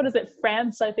it's what is it?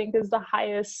 France, I think, is the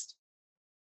highest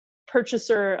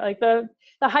purchaser, like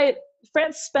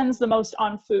France spends the most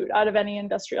on food out of any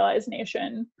industrialized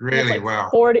nation. Really? It's like Wow.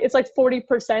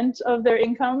 40% of their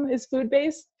income is food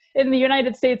based. in the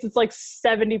United States, it's like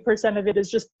 70% of it is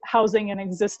just housing and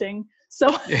existing.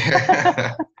 So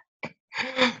Yeah.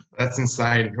 That's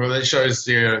insane. Well, that shows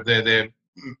their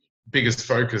biggest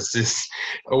focus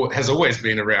has always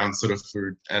been around sort of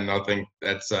food, and I think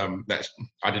that's that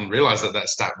I didn't realize that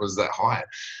stat was that high.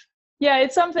 yeah,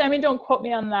 it's something, I mean, don't quote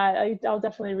me on that. I'll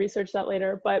definitely research that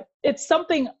later, but it's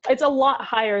something, it's a lot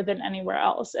higher than anywhere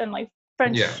else. And like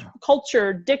French Yeah.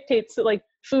 culture dictates that like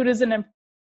food is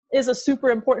a super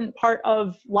important part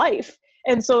of life.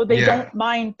 And so they don't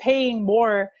mind paying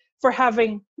more for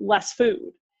having less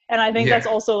food. And I think that's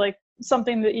also like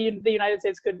something that the United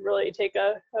States could really take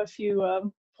a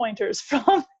few pointers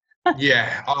from.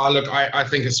 Yeah. Look, I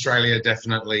think Australia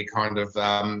definitely kind of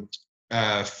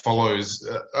follows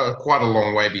quite a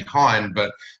long way behind,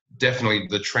 but definitely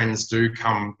the trends do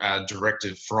come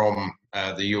directed from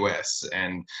the US,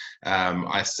 and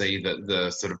I see that the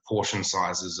sort of portion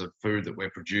sizes of food that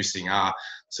we're producing are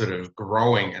sort of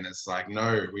growing, and it's like,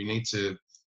 no, we need to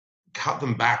cut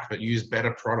them back, but use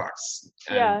better products.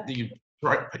 And you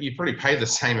probably pay the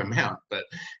same amount, but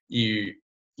you're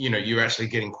actually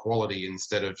getting quality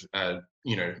instead of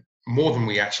more than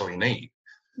we actually need.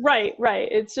 Right.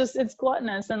 It's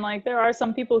gluttonous. And like, there are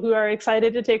some people who are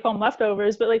excited to take home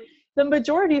leftovers, but like the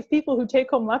majority of people who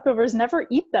take home leftovers never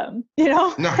eat them,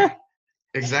 No,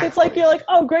 exactly. It's like, you're like,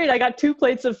 oh, great, I got 2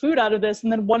 plates of food out of this.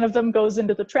 And then one of them goes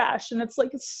into the trash. And it's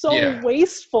like, it's so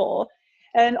wasteful.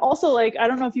 And also, like, I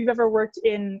don't know if you've ever worked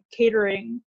in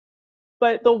catering,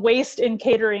 but the waste in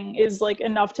catering is like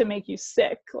enough to make you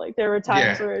sick. Like there were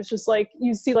times where it's just like,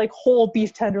 you see like whole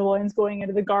beef tenderloins going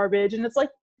into the garbage, and it's like,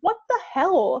 what the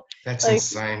hell? That's like,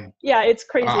 insane. Yeah, it's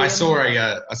crazy. I saw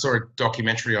a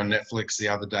documentary on Netflix the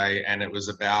other day, and it was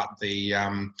about the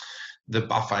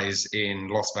buffets in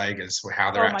Las Vegas,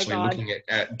 how they're actually looking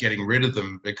at getting rid of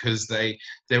them, because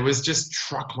there was just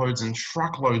truckloads and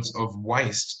truckloads of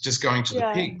waste just going to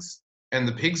the pigs, and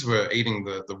the pigs were eating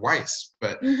the waste.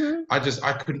 But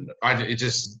it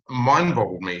just mind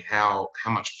boggled me how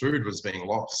much food was being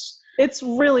lost. It's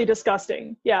really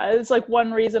disgusting. Yeah, it's like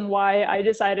one reason why I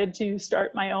decided to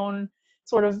start my own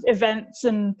sort of events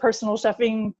and personal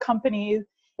chefing company,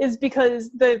 is because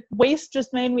the waste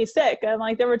just made me sick. And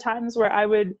like there were times where I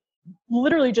would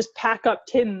literally just pack up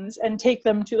tins and take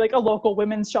them to like a local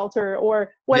women's shelter,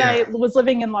 or when I was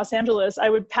living in Los Angeles, I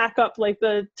would pack up like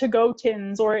the to-go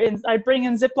tins, or I'd bring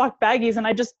in Ziploc baggies, and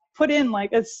I just put in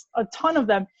like a ton of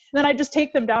them, and then I just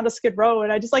take them down to Skid Row,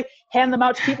 and I just like hand them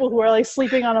out to people who are like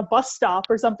sleeping on a bus stop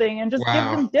or something, and just give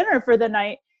them dinner for the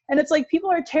night. And it's like,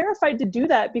 people are terrified to do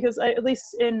that because at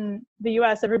least in the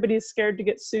US, everybody's scared to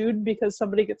get sued because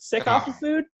somebody gets sick off of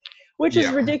food, which is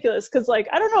ridiculous. Because like,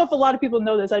 I don't know if a lot of people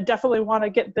know this. I definitely want to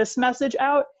get this message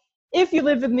out. If you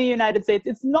live in the United States,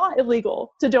 it's not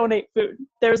illegal to donate food.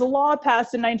 There's a law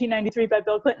passed in 1993 by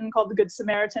Bill Clinton called the Good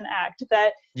Samaritan Act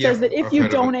that says that if you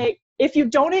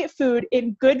donate food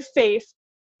in good faith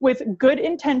with good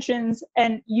intentions,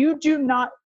 and you do not,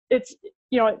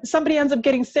 somebody ends up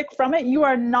getting sick from it, you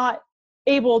are not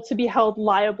able to be held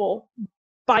liable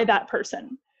by that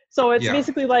person. So it's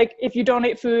basically like, if you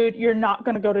donate food, you're not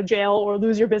going to go to jail or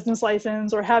lose your business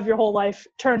license or have your whole life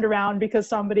turned around because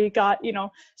somebody got,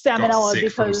 salmonella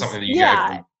because something that you gave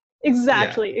them.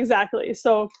 Exactly.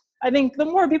 So I think the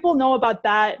more people know about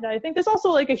that, I think there's also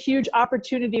like a huge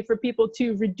opportunity for people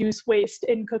to reduce waste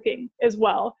in cooking as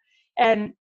well.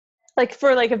 And like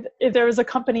for like, if there was a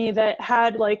company that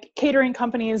had like catering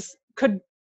companies could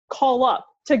call up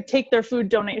to take their food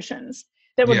donations,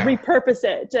 that would repurpose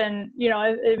it. And,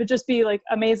 it would just be like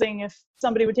amazing if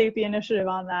somebody would take the initiative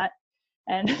on that.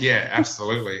 And yeah,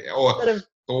 absolutely. Or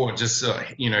just,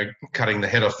 cutting the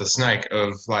head off the snake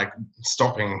of like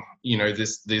stopping,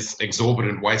 this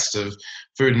exorbitant waste of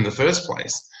food in the first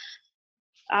place.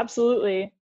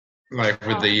 Absolutely. Like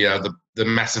with the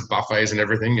massive buffets and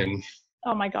everything. And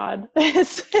oh my God.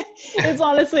 It's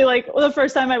honestly like the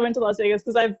first time I went to Las Vegas,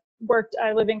 because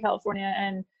I live in California,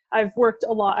 and I've worked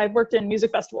a lot. I've worked in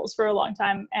music festivals for a long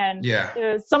time, and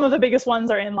some of the biggest ones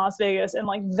are in Las Vegas. And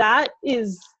like, that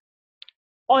is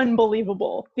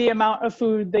unbelievable, the amount of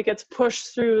food that gets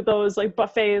pushed through those like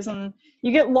buffets, and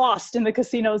you get lost in the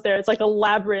casinos there. It's like a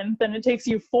labyrinth, and it takes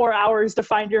you 4 hours to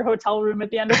find your hotel room at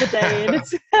the end of the day. And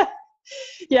it's,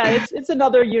 it's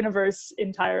another universe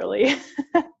entirely.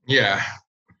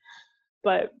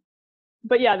 But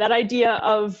yeah, that idea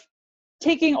of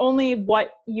taking only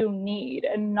what you need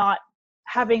and not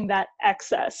having that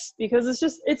excess, because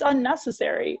it's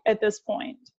unnecessary at this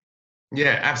point.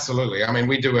 Yeah, absolutely. I mean,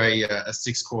 we do a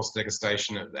 6-course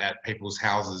degustation at people's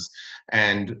houses,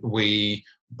 and we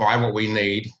buy what we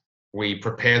need. We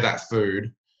prepare that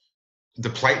food. the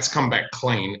plates come back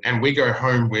clean, and we go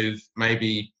home with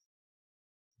maybe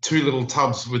 2 little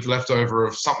tubs with leftover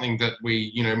of something that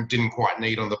we, didn't quite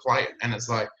need on the plate. And it's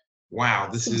like, wow,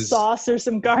 this some is sauce or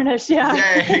some garnish.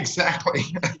 Yeah, exactly.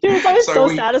 Dude, it's always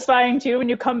So satisfying too when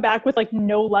you come back with like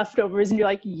no leftovers and you're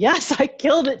like, yes, I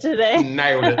killed it today.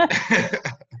 nailed it.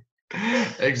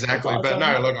 Exactly. Awesome. But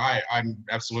no, look, I'm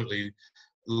absolutely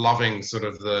loving sort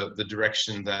of the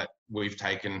direction that we've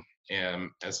taken,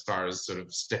 as far as sort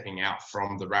of stepping out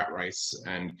from the rat race.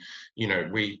 And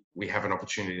we have an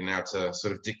opportunity now to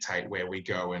sort of dictate where we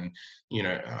go, and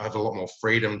have a lot more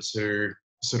freedom to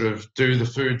sort of do the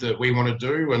food that we want to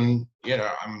do. And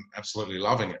I'm absolutely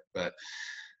loving it. But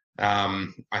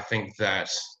I think that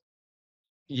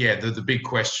the big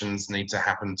questions need to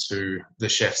happen to the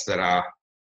chefs that are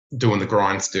doing the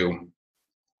grind still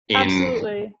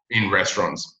in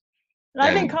restaurants. And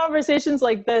I think conversations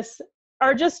like this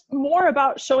are just more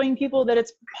about showing people that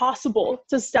it's possible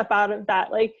to step out of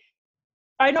that. Like,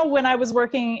 I know when I was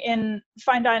working in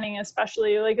fine dining,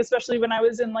 especially when I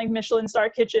was in like Michelin star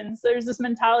kitchens, there's this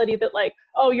mentality that like,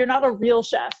 oh, you're not a real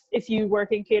chef if you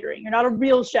work in catering. You're not a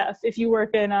real chef if you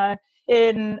work in a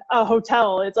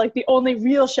hotel. It's like the only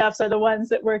real chefs are the ones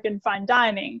that work in fine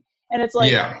dining. And it's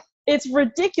like, it's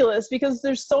ridiculous because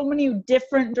there's so many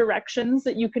different directions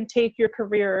that you can take your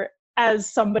career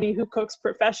as somebody who cooks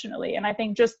professionally. And I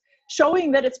think just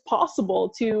showing that it's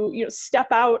possible to, step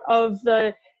out of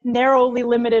the narrowly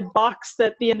limited box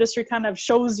that the industry kind of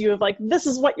shows you of like, this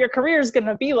is what your career is going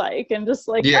to be like. And just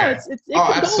like, it can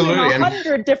go in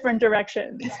 100 different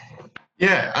directions.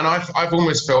 Yeah, and I've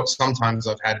almost felt sometimes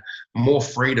I've had more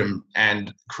freedom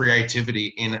and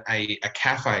creativity in a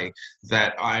cafe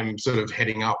that I'm sort of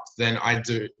heading up than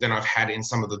I've had in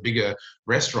some of the bigger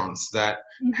restaurants that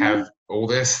have all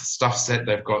their stuff set.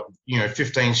 They've got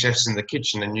 15 chefs in the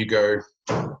kitchen, and you go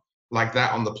like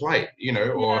that on the plate,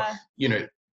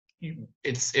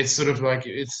 it's sort of like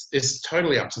it's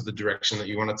totally up to the direction that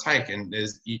you want to take. And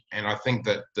I think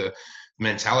that the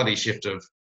mentality shift of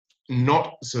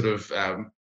not sort of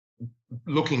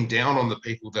looking down on the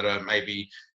people that are maybe,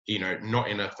 not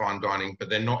in a fine dining, but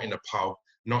they're not in a pub,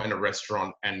 not in a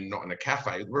restaurant, and not in a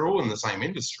cafe. We're all in the same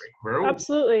industry. We're all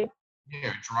absolutely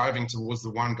driving towards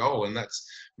the one goal, and that's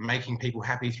making people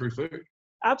happy through food.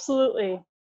 Absolutely.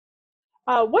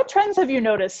 What trends have you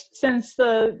noticed since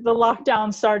the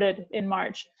lockdown started in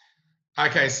March?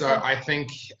 Okay, so I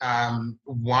think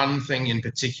one thing in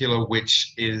particular,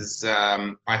 which is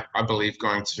I believe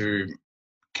going to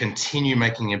continue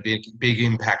making a big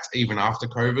impact even after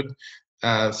COVID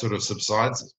sort of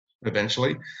subsides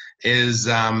eventually, is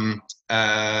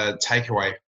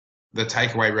takeaway. The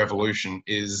takeaway revolution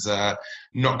is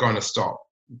not going to stop.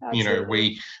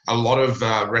 Absolutely. A lot of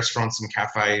restaurants and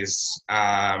cafes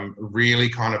really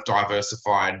kind of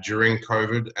diversified during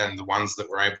COVID, and the ones that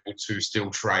were able to still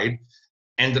trade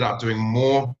ended up doing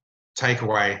more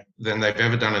takeaway than they've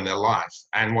ever done in their life.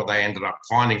 And what they ended up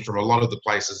finding from a lot of the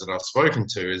places that I've spoken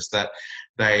to is that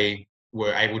they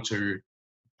were able to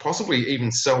possibly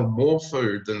even sell more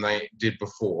food than they did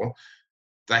before.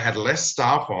 They had less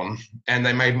staff on, and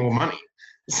they made more money.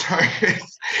 So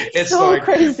it's so like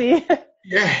crazy.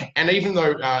 Yeah, and even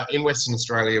though in Western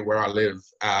Australia where I live,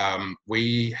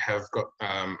 we have got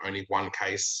only one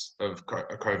case of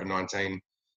COVID-19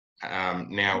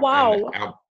 now. Wow.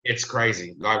 And it's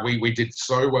crazy. Like we did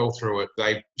so well through it.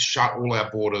 They shut all our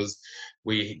borders.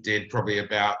 We did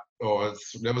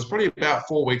there was probably about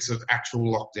 4 weeks of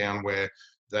actual lockdown where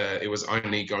it was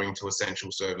only going to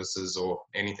essential services or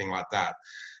anything like that.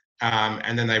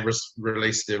 And then they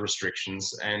released their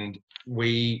restrictions, and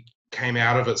we came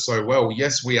out of it so well.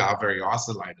 Yes, we are very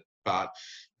isolated, but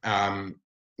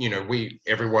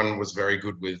everyone was very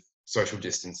good with social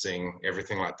distancing,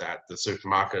 everything like that. The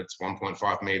supermarkets,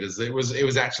 1.5 meters. It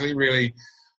was actually really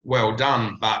well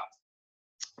done. But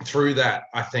through that,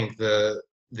 I think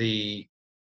coming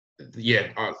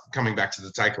back to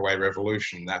the takeaway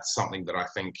revolution, that's something that I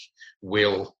think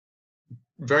will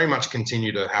very much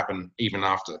continue to happen even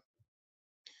after.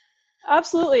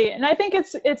 Absolutely. And I think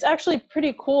it's actually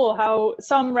pretty cool how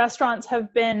some restaurants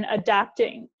have been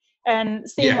adapting and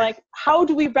seeing like, how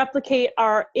do we replicate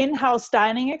our in-house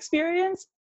dining experience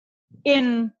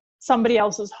in somebody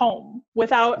else's home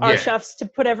without our chefs to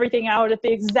put everything out at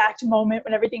the exact moment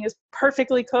when everything is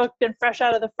perfectly cooked and fresh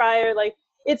out of the fryer. Like,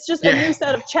 it's just a new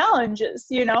set of challenges,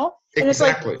 And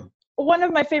exactly. It's like, one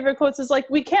of my favorite quotes is like,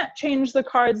 we can't change the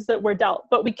cards that we're dealt,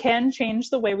 but we can change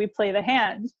the way we play the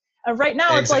hand. Right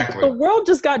now, it's like the world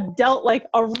just got dealt like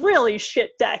a really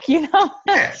shit deck, Yeah,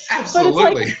 absolutely.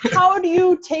 But it's like, how do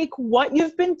you take what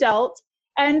you've been dealt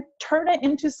and turn it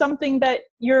into something that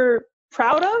you're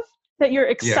proud of, that you're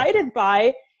Yeah. excited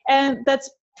by, and that's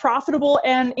profitable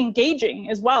and engaging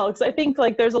as well. Because I think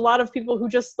like there's a lot of people who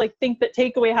just like think that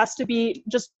takeaway has to be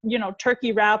just, you know,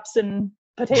 turkey wraps and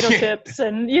potato chips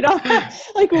and, you know,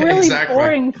 like really Exactly.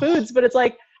 boring foods. But it's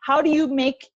like, how do you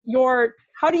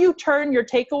turn your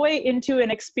takeaway into an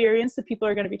experience that people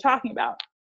are going to be talking about?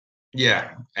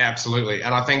 Yeah, absolutely.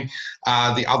 And I think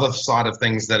the other side of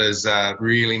things that is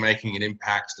really making an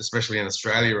impact, especially in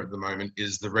Australia at the moment,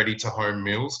 is the ready-to-home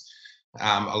meals.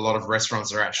 A lot of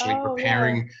restaurants are actually Oh, yeah.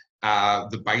 preparing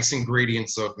the base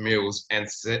ingredients of meals and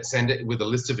send it with a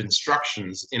list of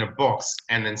instructions in a box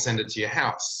and then send it to your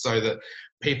house so that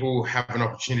people have an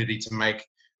opportunity to make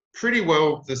pretty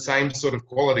well the same sort of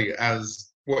quality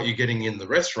as what you're getting in the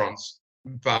restaurants,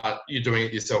 but you're doing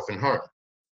it yourself in home.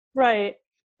 Right.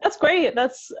 That's great.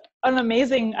 That's an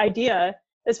amazing idea,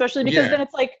 especially because Yeah. then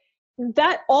it's like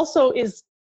that also is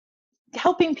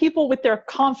helping people with their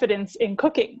confidence in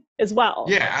cooking as well.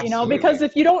 Yeah, You know, because absolutely.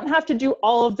 if you don't have to do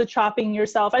all of the chopping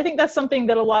yourself, I think that's something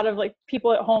that a lot of like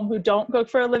people at home who don't cook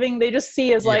for a living, they just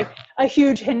see as Yeah. like a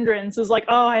huge hindrance, is like,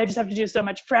 oh, I just have to do so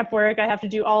much prep work. I have to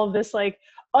do all of this like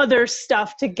other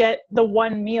stuff to get the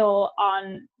one meal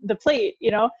on the plate,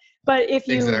 you know? But if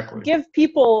you Exactly. give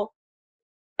people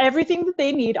everything that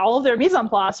they need, all of their mise en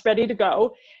place ready to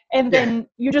go, and Yeah. then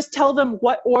you just tell them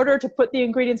what order to put the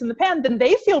ingredients in the pan, then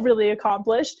they feel really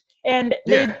accomplished. And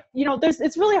they, Yeah. you know,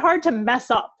 it's really hard to mess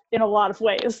up in a lot of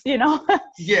ways, you know?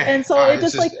 Yeah. And so it It's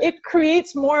just just like, it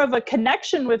creates more of a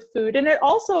connection with food. And it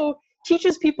also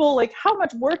teaches people like how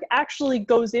much work actually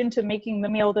goes into making the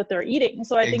meal that they're eating.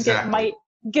 So I think it exactly. might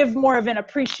give more of an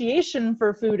appreciation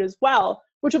for food as well,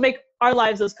 which will make our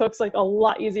lives as cooks like a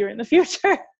lot easier in the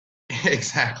future.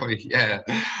 Exactly. Yeah.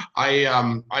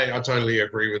 I totally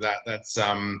agree with that. That's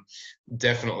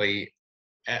definitely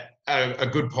a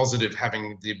good positive,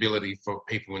 having the ability for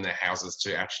people in their houses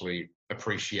to actually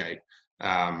appreciate,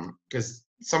 because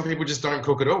some people just don't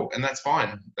cook at all, and that's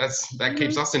fine. That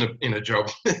keeps Mhm. us in a job.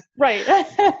 Right.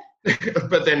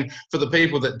 But then for the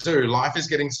people that do, life is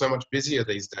getting so much busier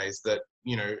these days that,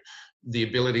 you know, the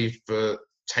ability for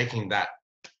taking that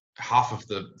half of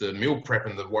the meal prep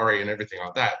and the worry and everything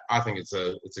like that, I think it's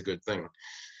a good thing.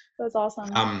 That's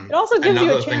awesome. It also gives you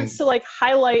a Another chance thing, to like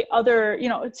highlight other, you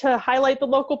know, to highlight the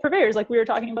local purveyors. Like we were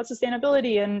talking about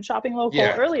sustainability and shopping local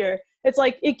yeah, earlier. It's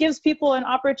like it gives people an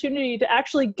opportunity to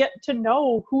actually get to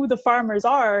know who the farmers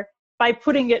are by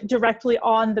putting it directly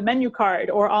on the menu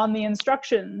card or on the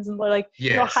instructions, and like,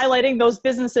 you know, yes, highlighting those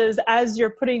businesses as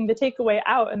you're putting the takeaway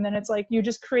out. And then it's like you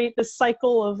just create this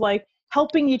cycle of like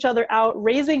helping each other out,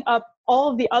 raising up all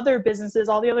of the other businesses,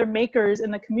 all the other makers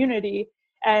in the community,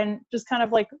 and just kind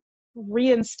of like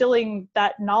reinstilling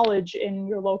that knowledge in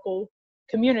your local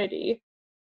community.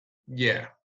 yeah.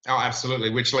 Oh,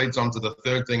 absolutely. Which leads on to the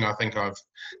third thing I think I've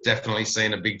definitely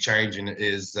seen a big change in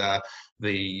is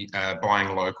the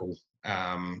buying local.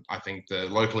 I think the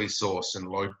locally sourced and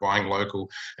buying local,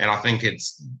 and I think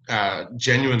it's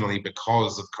genuinely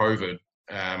because of COVID,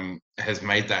 has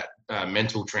made that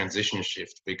mental transition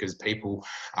shift, because people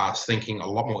are thinking a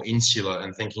lot more insular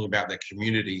and thinking about their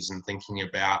communities and thinking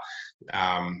about,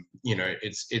 you know,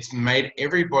 it's made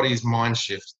everybody's mind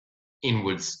shift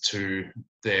inwards to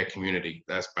their community.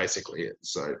 That's basically it.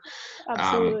 So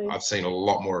Absolutely. I've seen a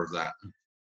lot more of that.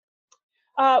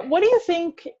 What do you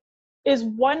think is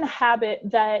one habit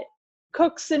that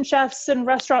cooks and chefs and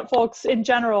restaurant folks in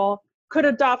general could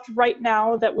adopt right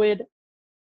now that would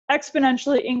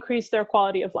exponentially increase their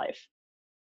quality of life?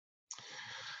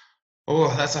 Oh,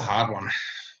 that's a hard one,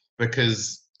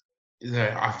 because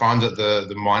I find that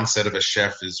the mindset of a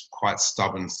chef is quite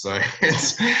stubborn. So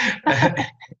it's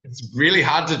really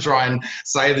hard to try and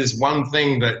say there's one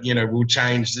thing that, you know, will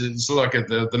change. It's like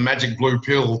the magic blue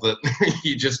pill that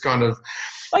you just kind of.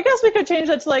 I guess we could change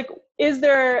that to like, is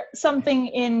there something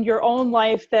in your own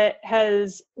life that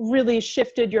has really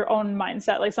shifted your own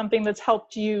mindset, like something that's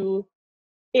helped you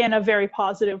in a very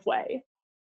positive way?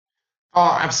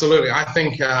 Oh, absolutely. I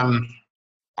think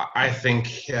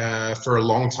for a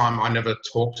long time I never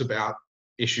talked about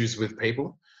issues with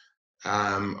people.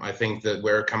 I think that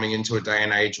we're coming into a day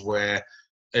and age where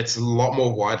it's a lot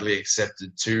more widely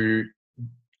accepted to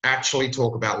actually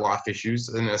talk about life issues,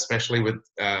 and especially with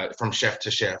from chef to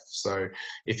chef. So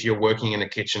if you're working in a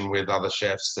kitchen with other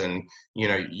chefs, then, you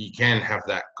know, you can have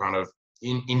that kind of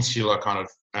insular kind of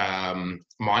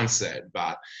mindset,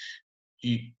 but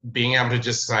you being able to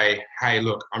just say, hey,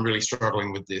 look, I'm really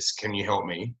struggling with this, can you help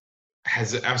me,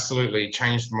 has absolutely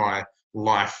changed my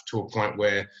life to a point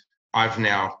where I've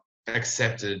now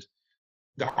accepted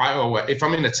that I always, if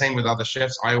I'm in a team with other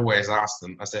chefs, I always ask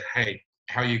them, I said, hey,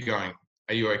 how are you going?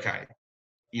 Are you okay?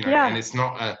 You know, and Yeah. it's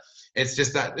not it's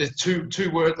just that it's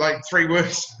two words, like 3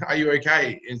 words. Are you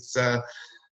okay? It's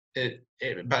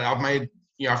but I've made,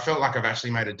 I felt like I've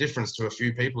actually made a difference to a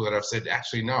few people that I've said,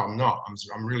 actually, no, I'm not.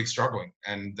 I'm really struggling.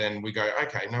 And then we go,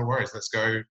 okay, no worries. Let's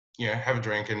go, have a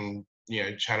drink and,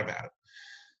 chat about it.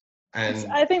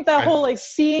 And I think that whole like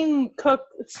seeing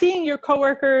your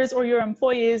coworkers or your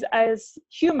employees as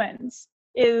humans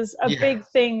is a big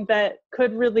thing that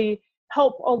could really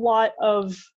help a lot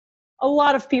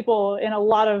of people in a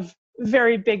lot of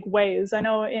very big ways. I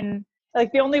know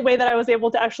the only way that I was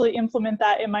able to actually implement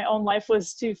that in my own life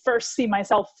was to first see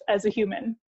myself as a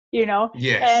human,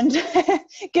 and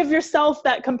give yourself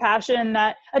that compassion,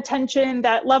 that attention,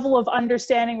 that level of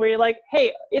understanding where you're like,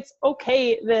 hey, it's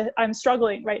okay that I'm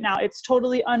struggling right now. It's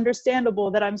totally understandable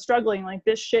that I'm struggling. Like,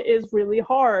 this shit is really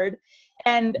hard.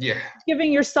 And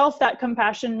giving yourself that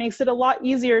compassion makes it a lot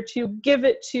easier to give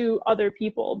it to other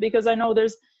people, because I know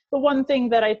there's the one thing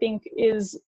that I think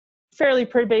is fairly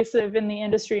pervasive in the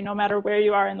industry, no matter where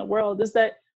you are in the world, is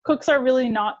that cooks are really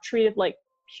not treated like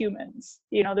humans.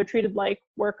 They're treated like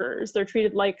workers. They're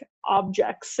treated like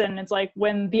objects. And it's like,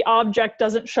 when the object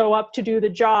doesn't show up to do the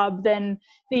job, then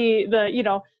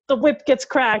the whip gets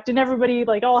cracked and everybody,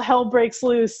 like, all hell breaks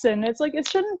loose. And it's like, it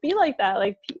shouldn't be like that.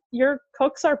 Like, your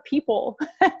cooks are people.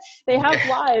 They have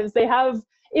lives. They have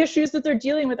issues that they're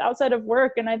dealing with outside of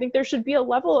work. And I think there should be a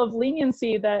level of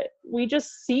leniency that we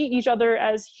just see each other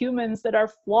as humans that are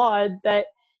flawed, that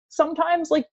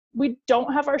sometimes, like, we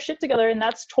don't have our shit together, and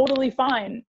that's totally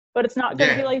fine, but it's not going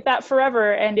to be like that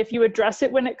forever. And if you address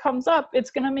it when it comes up, it's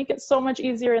going to make it so much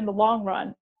easier in the long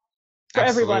run for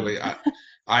Absolutely. everyone.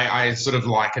 I sort of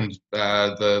likened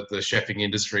the chefing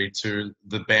industry to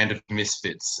the band of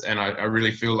misfits, and I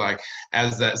really feel like,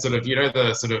 as that sort of,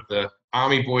 the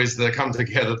army boys that come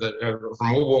together, that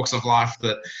from all walks of life,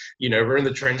 that we're in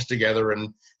the trench together.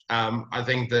 And I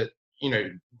think that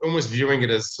almost viewing it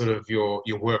as sort of your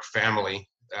work family.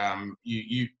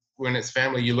 You when it's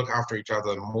family, you look after each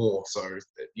other more. So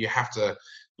you have to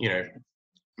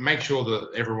make sure that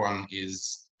everyone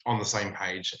is on the same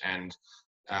page, and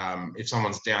if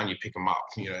someone's down, you pick them up.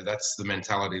 That's the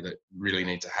mentality that really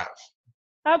need to have.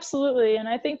 Absolutely. And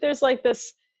I think there's like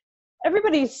this,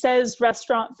 everybody says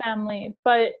restaurant family,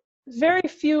 but very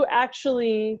few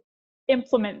actually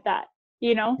implement that.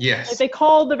 Yes. Like, they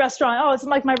call the restaurant, oh, it's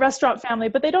like my restaurant family,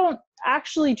 but they don't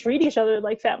actually treat each other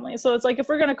like family. So it's like, if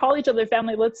we're going to call each other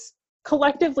family, let's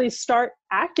collectively start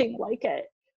acting like it.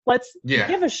 Let's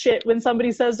give a shit when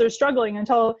somebody says they're struggling,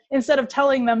 instead of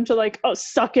telling them to, like, oh,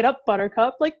 suck it up,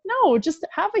 buttercup. Like, no, just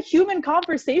have a human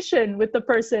conversation with the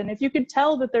person. If you could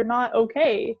tell that they're not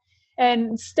okay,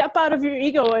 and step out of your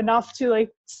ego enough to, like,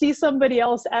 see somebody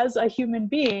else as a human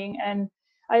being. And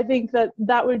I think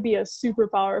that would be a super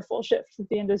powerful shift that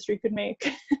the industry could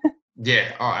make.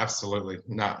 Yeah. Oh, absolutely.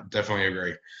 No, definitely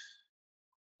agree.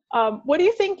 What do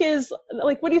you think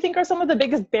are some of the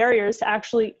biggest barriers to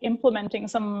actually implementing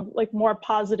some, like, more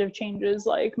positive changes,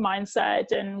 like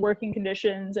mindset and working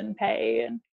conditions and pay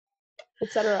and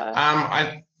et cetera?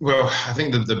 I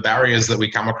think the barriers that we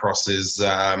come across is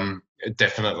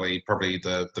definitely probably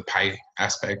the pay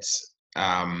aspects.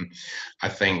 I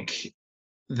think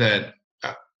that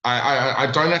I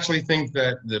don't actually think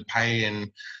that the pay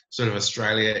in sort of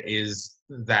Australia is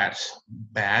that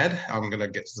bad. I'm going to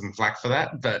get some flack for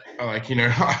that, but like,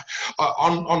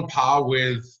 on par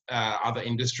with other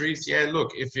industries. Yeah,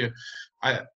 look, if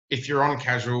you're on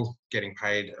casual getting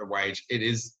paid a wage, it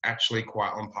is actually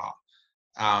quite on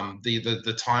par.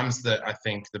 The times that I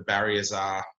think the barriers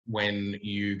are when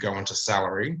you go into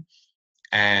salary,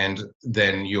 and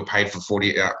then you're paid for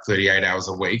 38 hours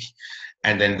a week.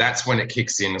 And then that's when it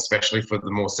kicks in, especially for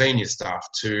the more senior staff,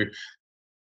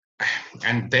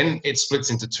 and then it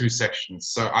splits into two sections.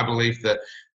 So I believe that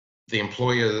the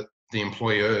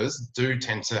employers do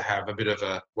tend to have a bit of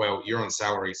a, well, you're on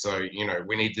salary, so,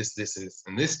 we need this,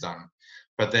 and this done.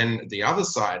 But then the other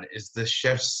side is the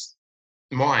chef's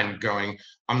mind going,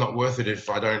 I'm not worth it if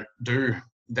I don't do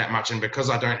that much. And because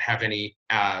I don't have any,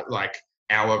 like,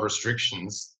 hour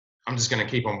restrictions, I'm just going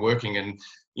to keep on working. And,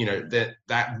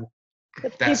 that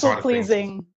side of things.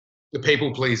 The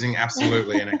people pleasing,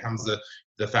 absolutely. And it comes to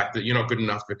the fact that you're not good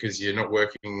enough because you're not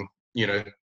working,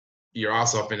 your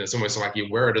ass off, and it's almost like you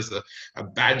wear it as a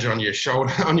badge on your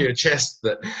shoulder, on your chest,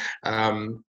 that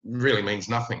really means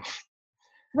nothing.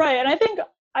 Right. And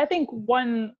I think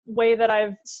one way that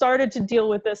I've started to deal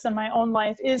with this in my own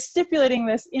life is stipulating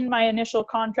this in my initial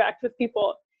contract with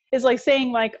people, is like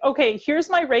saying, like, okay, here's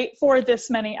my rate for this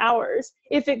many hours.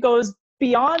 If it goes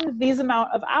beyond these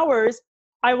amount of hours,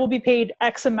 I will be paid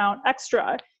X amount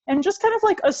extra. and just kind of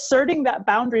like asserting that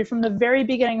boundary from the very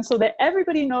beginning so that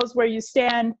everybody knows where you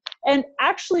stand, and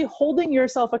actually holding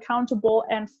yourself accountable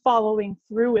and following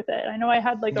through with it. I know I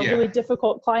had like a really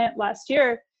difficult client last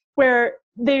year where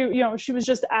she was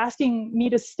just asking me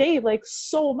to stay like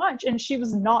so much, and she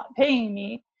was not paying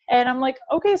me. And I'm like,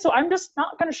 okay, so I'm just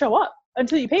not going to show up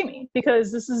until you pay me,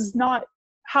 because this is not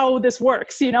how this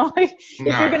works, Like, if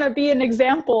you're going to be an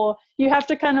example, you have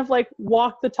to kind of like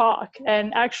walk the talk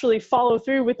and actually follow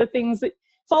through with the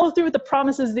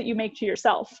promises that you make to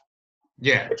yourself.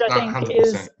 Yeah, which I think 100%.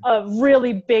 is a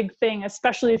really big thing,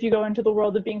 especially if you go into the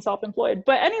world of being self-employed.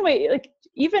 But anyway, like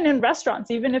even in restaurants,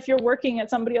 even if you're working at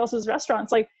somebody else's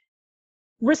restaurants, like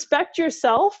respect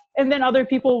yourself, and then other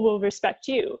people will respect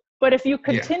you. But if you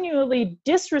continually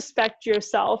disrespect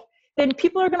yourself, then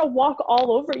people are going to walk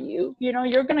all over you.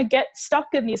 You're going to get stuck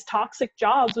in these toxic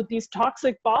jobs with these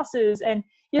toxic bosses, and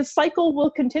your cycle will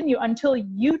continue until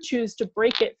you choose to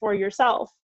break it for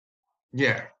yourself.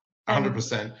 Yeah,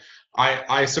 100%.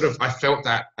 I felt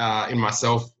that in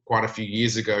myself quite a few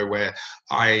years ago, where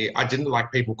I didn't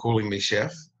like people calling me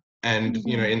chef. And,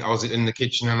 I was in the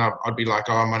kitchen and I'd be like,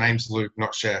 oh, my name's Luke,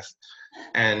 not chef.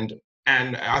 And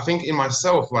I think in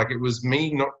myself, like it was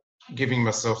me not giving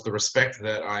myself the respect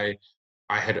that I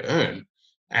had earned.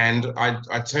 And I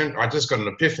just got an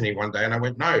epiphany one day and I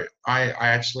went, no, I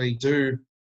actually do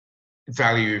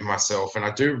value myself, and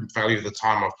I do value the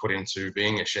time I've put into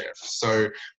being a chef. So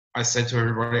I said to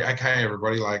everybody, okay,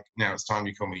 everybody, like now it's time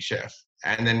you call me chef.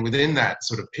 And then within that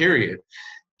sort of period,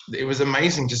 it was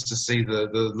amazing just to see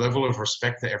the level of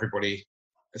respect that everybody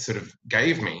sort of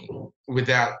gave me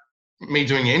without me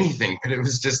doing anything, but it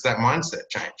was just that mindset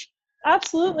change.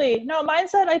 Absolutely. No,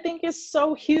 mindset I think is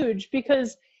so huge,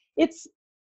 because a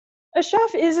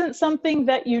chef isn't something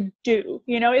that you do,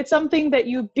 it's something that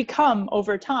you become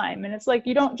over time. And it's like,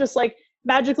 you don't just like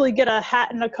magically get a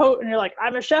hat and a coat and you're like,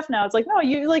 I'm a chef now. It's like, no,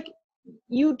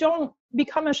 you don't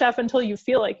become a chef until you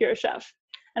feel like you're a chef.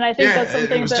 And I think that's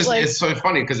something that like, it's so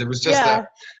funny, because it was just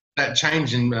that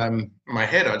change in my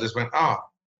head. I just went, oh,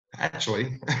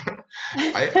 actually,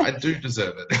 I do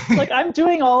deserve it. Like, I'm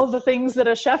doing all of the things that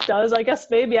a chef does. I guess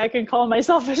maybe I can call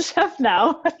myself a chef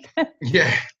now.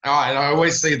 Yeah. And I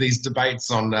always see these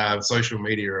debates on social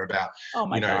media about,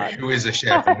 God, who is a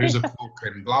chef and who's a cook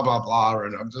and blah, blah, blah.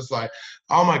 And I'm just like,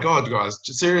 oh my God, guys,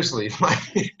 seriously.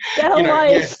 Get a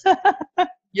life.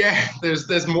 Yeah,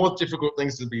 there's more difficult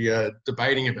things to be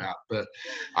debating about, but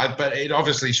it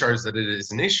obviously shows that it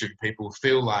is an issue. People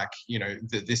feel like,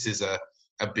 that this is a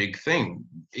big thing.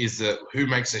 Is that who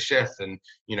makes a chef? And,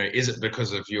 is it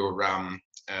because of your,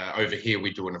 over here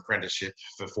we do an apprenticeship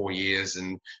for 4 years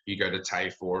and you go to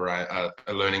TAFE for a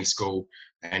learning school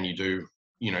and you do,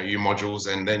 your modules,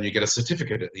 and then you get a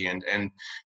certificate at the end. And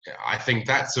I think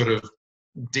that sort of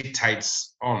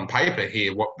dictates on paper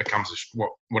here what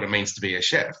it means to be a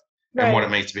chef, right, and what it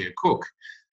means to be a cook.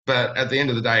 But at the end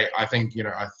of the day, I think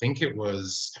it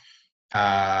was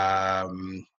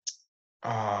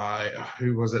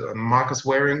who was it? Marcus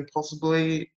Waring,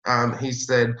 possibly. He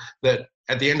said that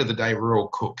at the end of the day, we're all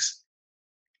cooks.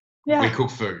 Yeah. We cook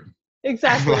food.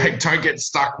 Exactly. Like, don't get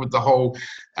stuck with the whole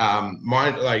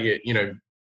mentality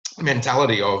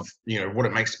of, what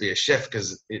it makes to be a chef,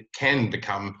 because it can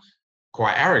become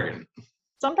quite arrogant.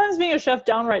 Sometimes being a chef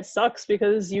downright sucks,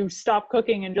 because you stop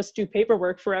cooking and just do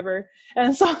paperwork forever.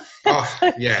 And so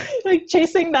like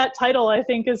chasing that title, I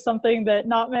think, is something that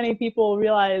not many people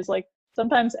realize, like,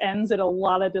 sometimes ends in a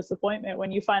lot of disappointment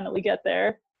when you finally get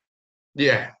there.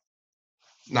 Yeah.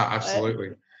 No,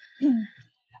 absolutely.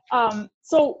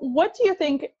 So what do you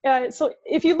think, so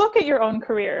if you look at your own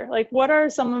career, like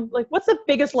what's the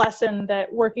biggest lesson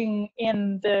that working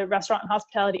in the restaurant and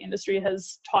hospitality industry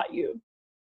has taught you?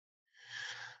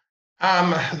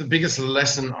 The biggest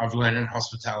lesson I've learned in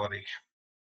hospitality,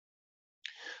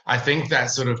 I think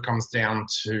that sort of comes down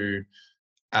to,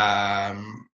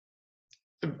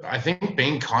 I think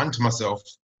being kind to myself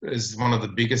is one of the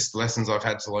biggest lessons I've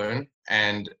had to learn,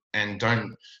 and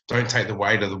don't take the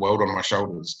weight of the world on my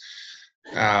shoulders.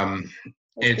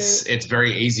 It's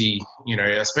very easy,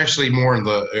 especially more in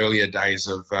the earlier days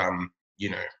of,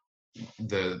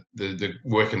 the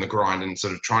work and the grind and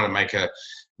sort of trying to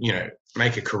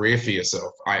make a career for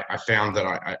yourself. I found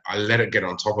that I let it get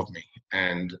on top of me,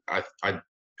 and I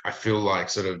feel like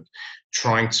sort of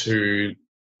trying to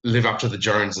live up to the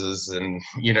Joneses and,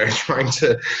 trying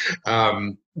to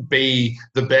be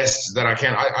the best that I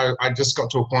can. I just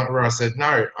got to a point where I said,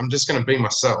 no, I'm just going to be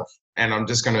myself, and I'm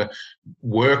just going to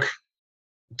work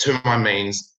to my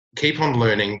means, keep on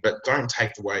learning, but don't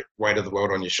take the weight of the world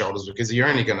on your shoulders, because you're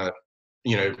only going to,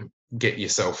 get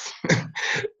yourself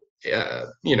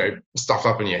stuff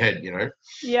up in your head,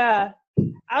 Yeah,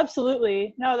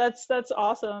 absolutely. No, that's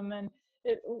awesome. And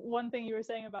one thing you were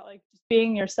saying about like just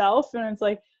being yourself, and it's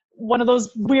like one of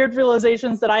those weird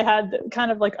realizations that I had that kind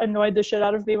of like annoyed the shit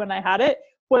out of me when I had it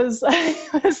was,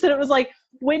 was that it was like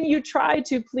when you try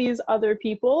to please other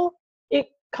people, it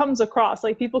comes across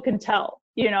like people can tell,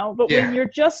 but when Yeah. you're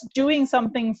just doing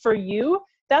something for you,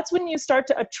 that's when you start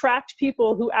to attract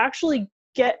people who actually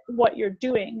get what you're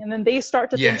doing, and then they start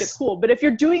to think it's Yes. cool. But if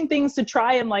you're doing things to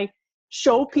try and like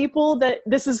show people that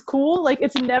this is cool, like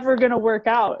it's never going to work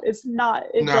out. It's not,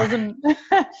 it No. doesn't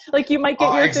like you might get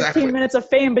Oh, your 15 exactly. minutes of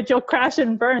fame, but you'll crash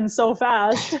and burn so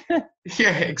fast.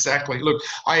 Yeah, exactly. Look,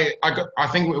 I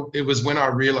think it was when I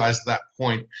realized that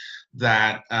point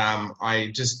that I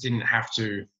just didn't have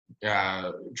to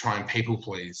try and people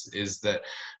please. Is that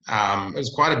it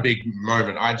was quite a big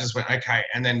moment. I just went, okay,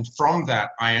 and then from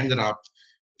that, I ended up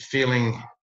feeling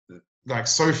like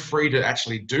so free to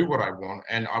actually do what I want,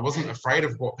 and I wasn't afraid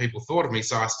of what people thought of me.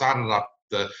 So I started up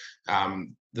the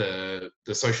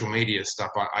social media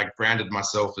stuff. I branded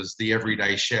myself as the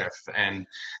everyday chef, and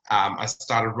I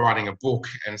started writing a book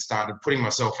and started putting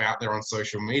myself out there on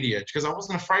social media because I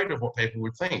wasn't afraid of what people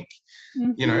would think.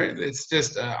 Mm-hmm. It's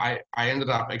just I ended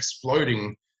up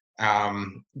exploding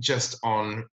just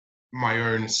on my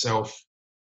own self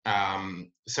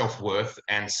worth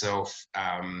and self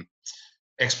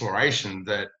exploration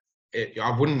that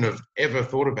I wouldn't have ever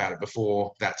thought about it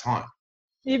before that time.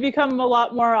 You become a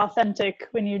lot more authentic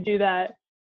when you do that.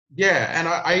 Yeah, and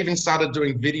I even started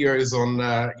doing videos on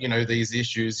these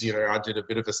issues. I did a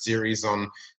bit of a series on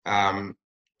um,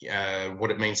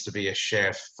 what it means to be a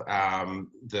chef,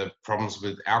 the problems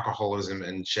with alcoholism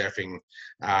and chefing,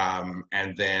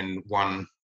 and then one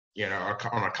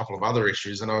on a couple of other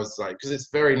issues. And I was like, because it's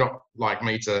very not like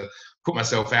me to put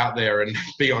myself out there and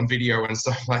be on video and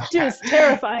stuff like Dude, that. it's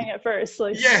terrifying at first,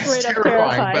 like Yes, straight up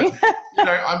terrifying. But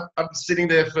terrifying. I'm sitting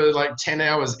there for like 10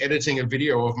 hours editing a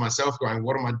video of myself going,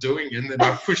 what am I doing? And then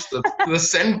I push the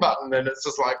send button and it's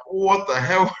just like, what the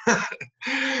hell?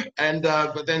 And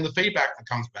but then the feedback that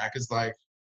comes back is like,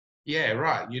 yeah,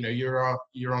 right. You're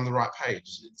on the right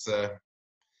page.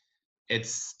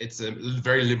 It's a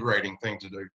very liberating thing to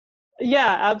do.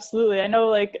 Yeah, absolutely. I know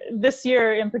like this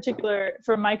year in particular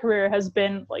for my career has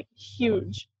been like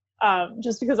huge.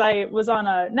 Just because I was on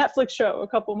a Netflix show a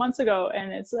couple months ago,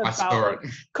 and it's I about saw like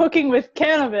it. cooking with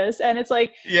cannabis, and it's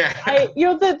like Yeah.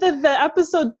 the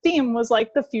episode theme was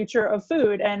like the future of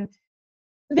food, and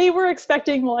they were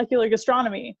expecting molecular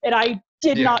gastronomy, and I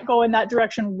did Yeah. not go in that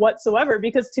direction whatsoever,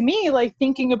 because to me, like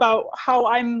thinking about how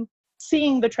I'm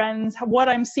seeing the trends, what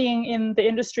I'm seeing in the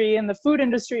industry and the food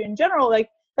industry in general, like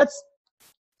that's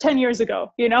 10 years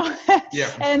ago,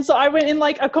 Yeah. and so I went in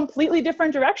like a completely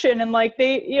different direction, and like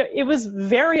it was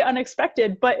very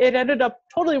unexpected, but it ended up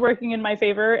totally working in my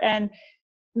favor. And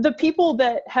the people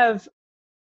that have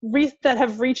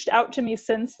reached out to me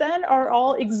since then are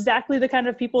all exactly the kind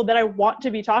of people that I want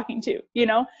to be talking to.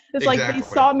 It's like they Exactly.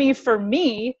 saw me for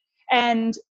me,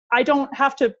 and I don't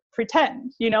have to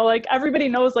pretend. Like everybody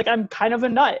knows like I'm kind of a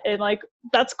nut, and like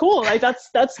that's cool. Like that's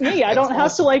me. I That's don't have to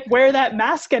awesome. like wear that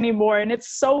mask anymore, and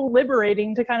it's so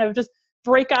liberating to kind of just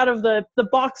break out of the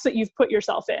box that you've put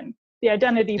yourself in, the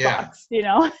identity Yeah. box.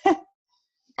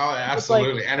 Oh, It's like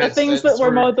absolutely. And the it's things that it's we're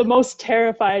through. the most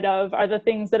terrified of are the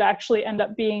things that actually end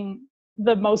up being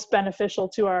the most beneficial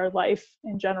to our life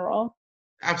in general.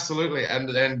 Absolutely, and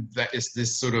that is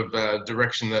this sort of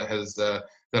direction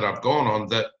that I've gone on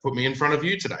that put me in front of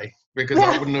you today, because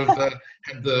I Yeah. wouldn't have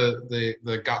had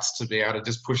the guts to be able to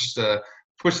just push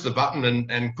the button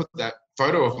and put that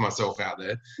photo of myself out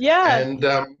there. Yeah, And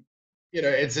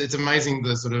it's amazing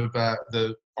the sort of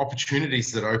the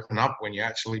opportunities that open up when you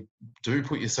actually do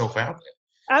put yourself out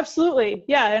there. absolutely.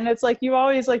 Yeah. And it's like you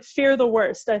always like fear the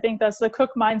worst. I think that's the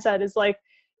cook mindset, is like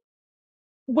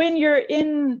when you're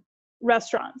in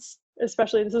restaurants,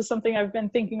 especially, this is something I've been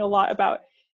thinking a lot about.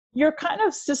 You're kind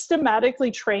of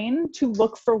systematically trained to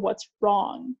look for what's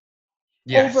wrong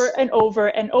over Yes. and over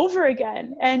and over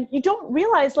again. And you don't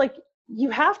realize like you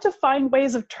have to find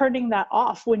ways of turning that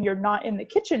off when you're not in the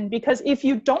kitchen, because if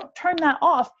you don't turn that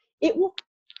off, it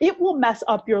will mess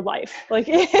up your life. Like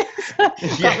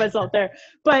got Yeah. myself there,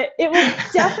 but it will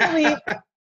definitely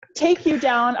take you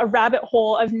down a rabbit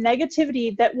hole of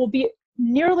negativity that will be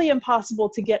nearly impossible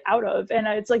to get out of. And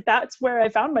it's like that's where I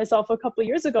found myself a couple of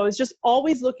years ago, is just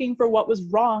always looking for what was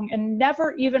wrong and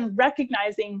never even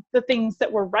recognizing the things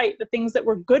that were right, the things that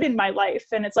were good in my life.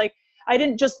 And it's like I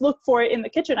didn't just look for it in the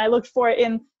kitchen, I looked for it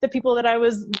in the people that I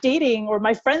was dating, or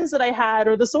my friends that I had,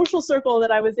 or the social circle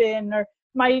that I was in, or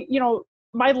my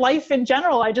my life in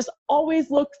general, I just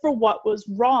always looked for what was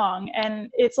wrong. And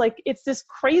it's like, it's this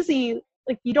crazy,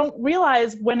 like, you don't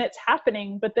realize when it's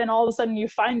happening, but then all of a sudden you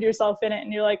find yourself in it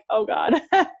and you're like, oh God,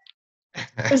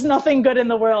 there's nothing good in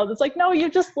the world. It's like, no, you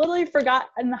just literally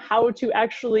forgotten how to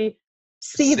actually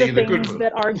see the things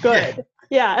that are good.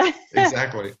 Yeah.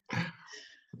 Exactly. No,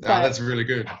 that's really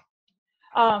good.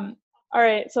 All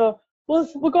right. So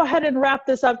we'll go ahead and wrap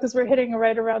this up because we're hitting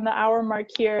right around the hour mark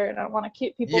here, and I don't want to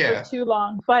keep people for too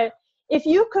long. But if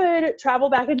you could travel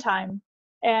back in time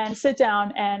and sit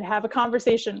down and have a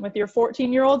conversation with your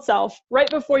 14-year-old self right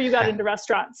before you got into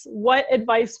restaurants, what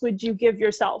advice would you give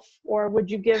yourself, or would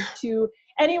you give to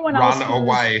anyone else? Run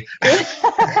away.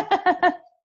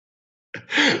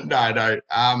 No.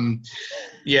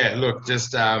 Yeah, look,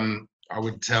 just I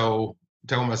would tell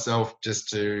myself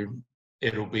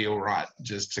it'll be all right,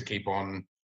 just to keep on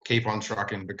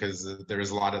trucking, because there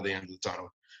is light at the end of the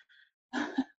tunnel.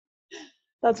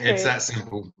 That's great. It's that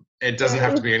simple. It doesn't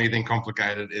have to be anything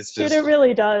complicated. It's just, it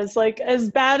really does. Like, as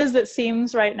bad as it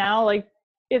seems right now, like,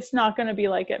 it's not going to be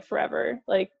like it forever.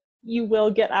 Like, you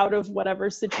will get out of whatever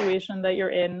situation that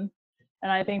you're in.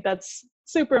 And I think that's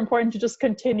super important to just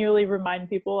continually remind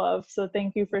people of. So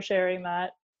thank you for sharing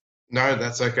that. No,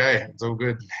 that's okay. It's all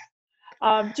good.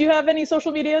 Do you have any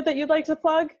social media that you'd like to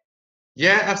plug?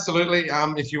 Yeah, absolutely.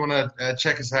 If you want to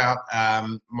check us out,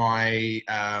 my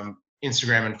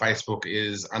Instagram and Facebook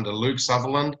is under Luke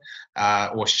Sutherland,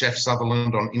 or Chef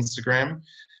Sutherland on Instagram.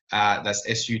 That's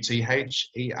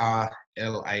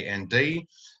SUTHERLAND.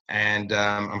 And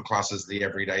I'm classed as the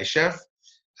Everyday Chef.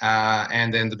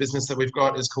 And then the business that we've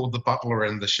got is called The Butler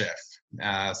and the Chef.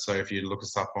 So if you look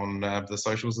us up on the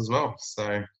socials as well.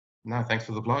 So, no, thanks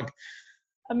for the plug.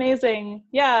 Amazing.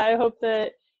 Yeah, I hope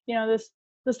that, this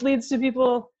leads to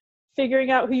people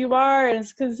figuring out who you are, and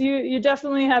it's because you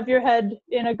definitely have your head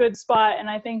in a good spot, and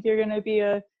I think you're going to be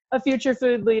a future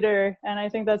food leader, and I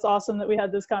think that's awesome that we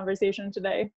had this conversation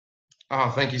today. Oh,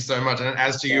 thank you so much, and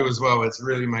as to you as well. It's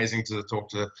really amazing to talk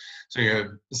to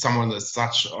someone that's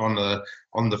such on the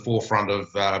forefront of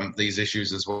these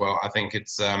issues as well. I think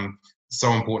it's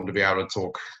so important to be able to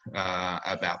talk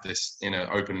about this in an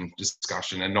open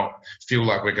discussion and not feel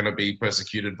like we're going to be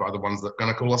persecuted by the ones that are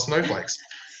going to call us snowflakes.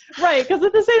 Right, because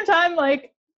at the same time,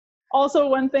 like, also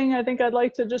one thing I think I'd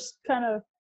like to just kind of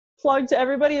plug to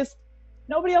everybody is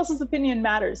nobody else's opinion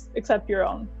matters except your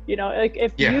own. Like,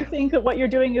 if you think that what you're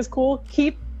doing is cool,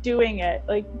 keep doing it.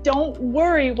 Like, don't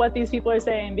worry what these people are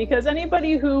saying, because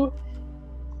anybody who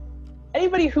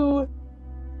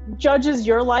judges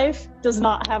your life does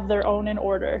not have their own in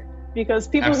order, because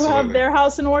people who have their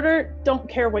house in order don't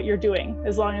care what you're doing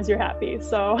as long as you're happy.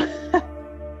 So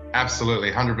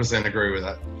absolutely, 100% agree with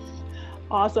that.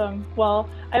 Awesome. Well,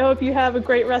 I hope you have a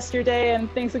great rest of your day, and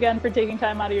thanks again for taking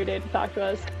time out of your day to talk to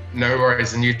us. No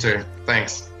worries, and you too.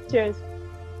 Thanks. Cheers.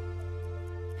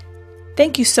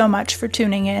 Thank you so much for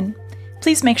tuning in.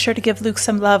 Please make sure to give Luke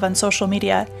some love on social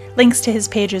media. Links to his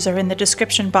pages are in the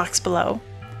description box below.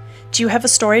 Do you have a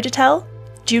story to tell?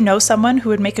 Do you know someone who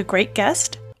would make a great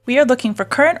guest? We are looking for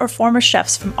current or former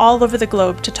chefs from all over the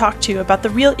globe to talk to about the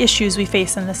real issues we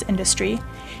face in this industry.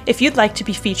 If you'd like to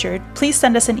be featured, please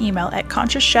send us an email at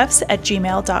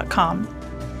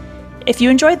consciouschefs@gmail.com. If you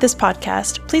enjoyed this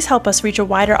podcast, please help us reach a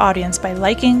wider audience by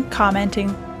liking,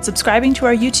 commenting, subscribing to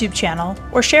our YouTube channel,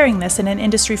 or sharing this in an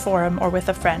industry forum or with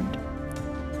a friend.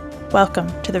 Welcome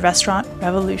to the Restaurant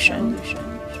Revolution.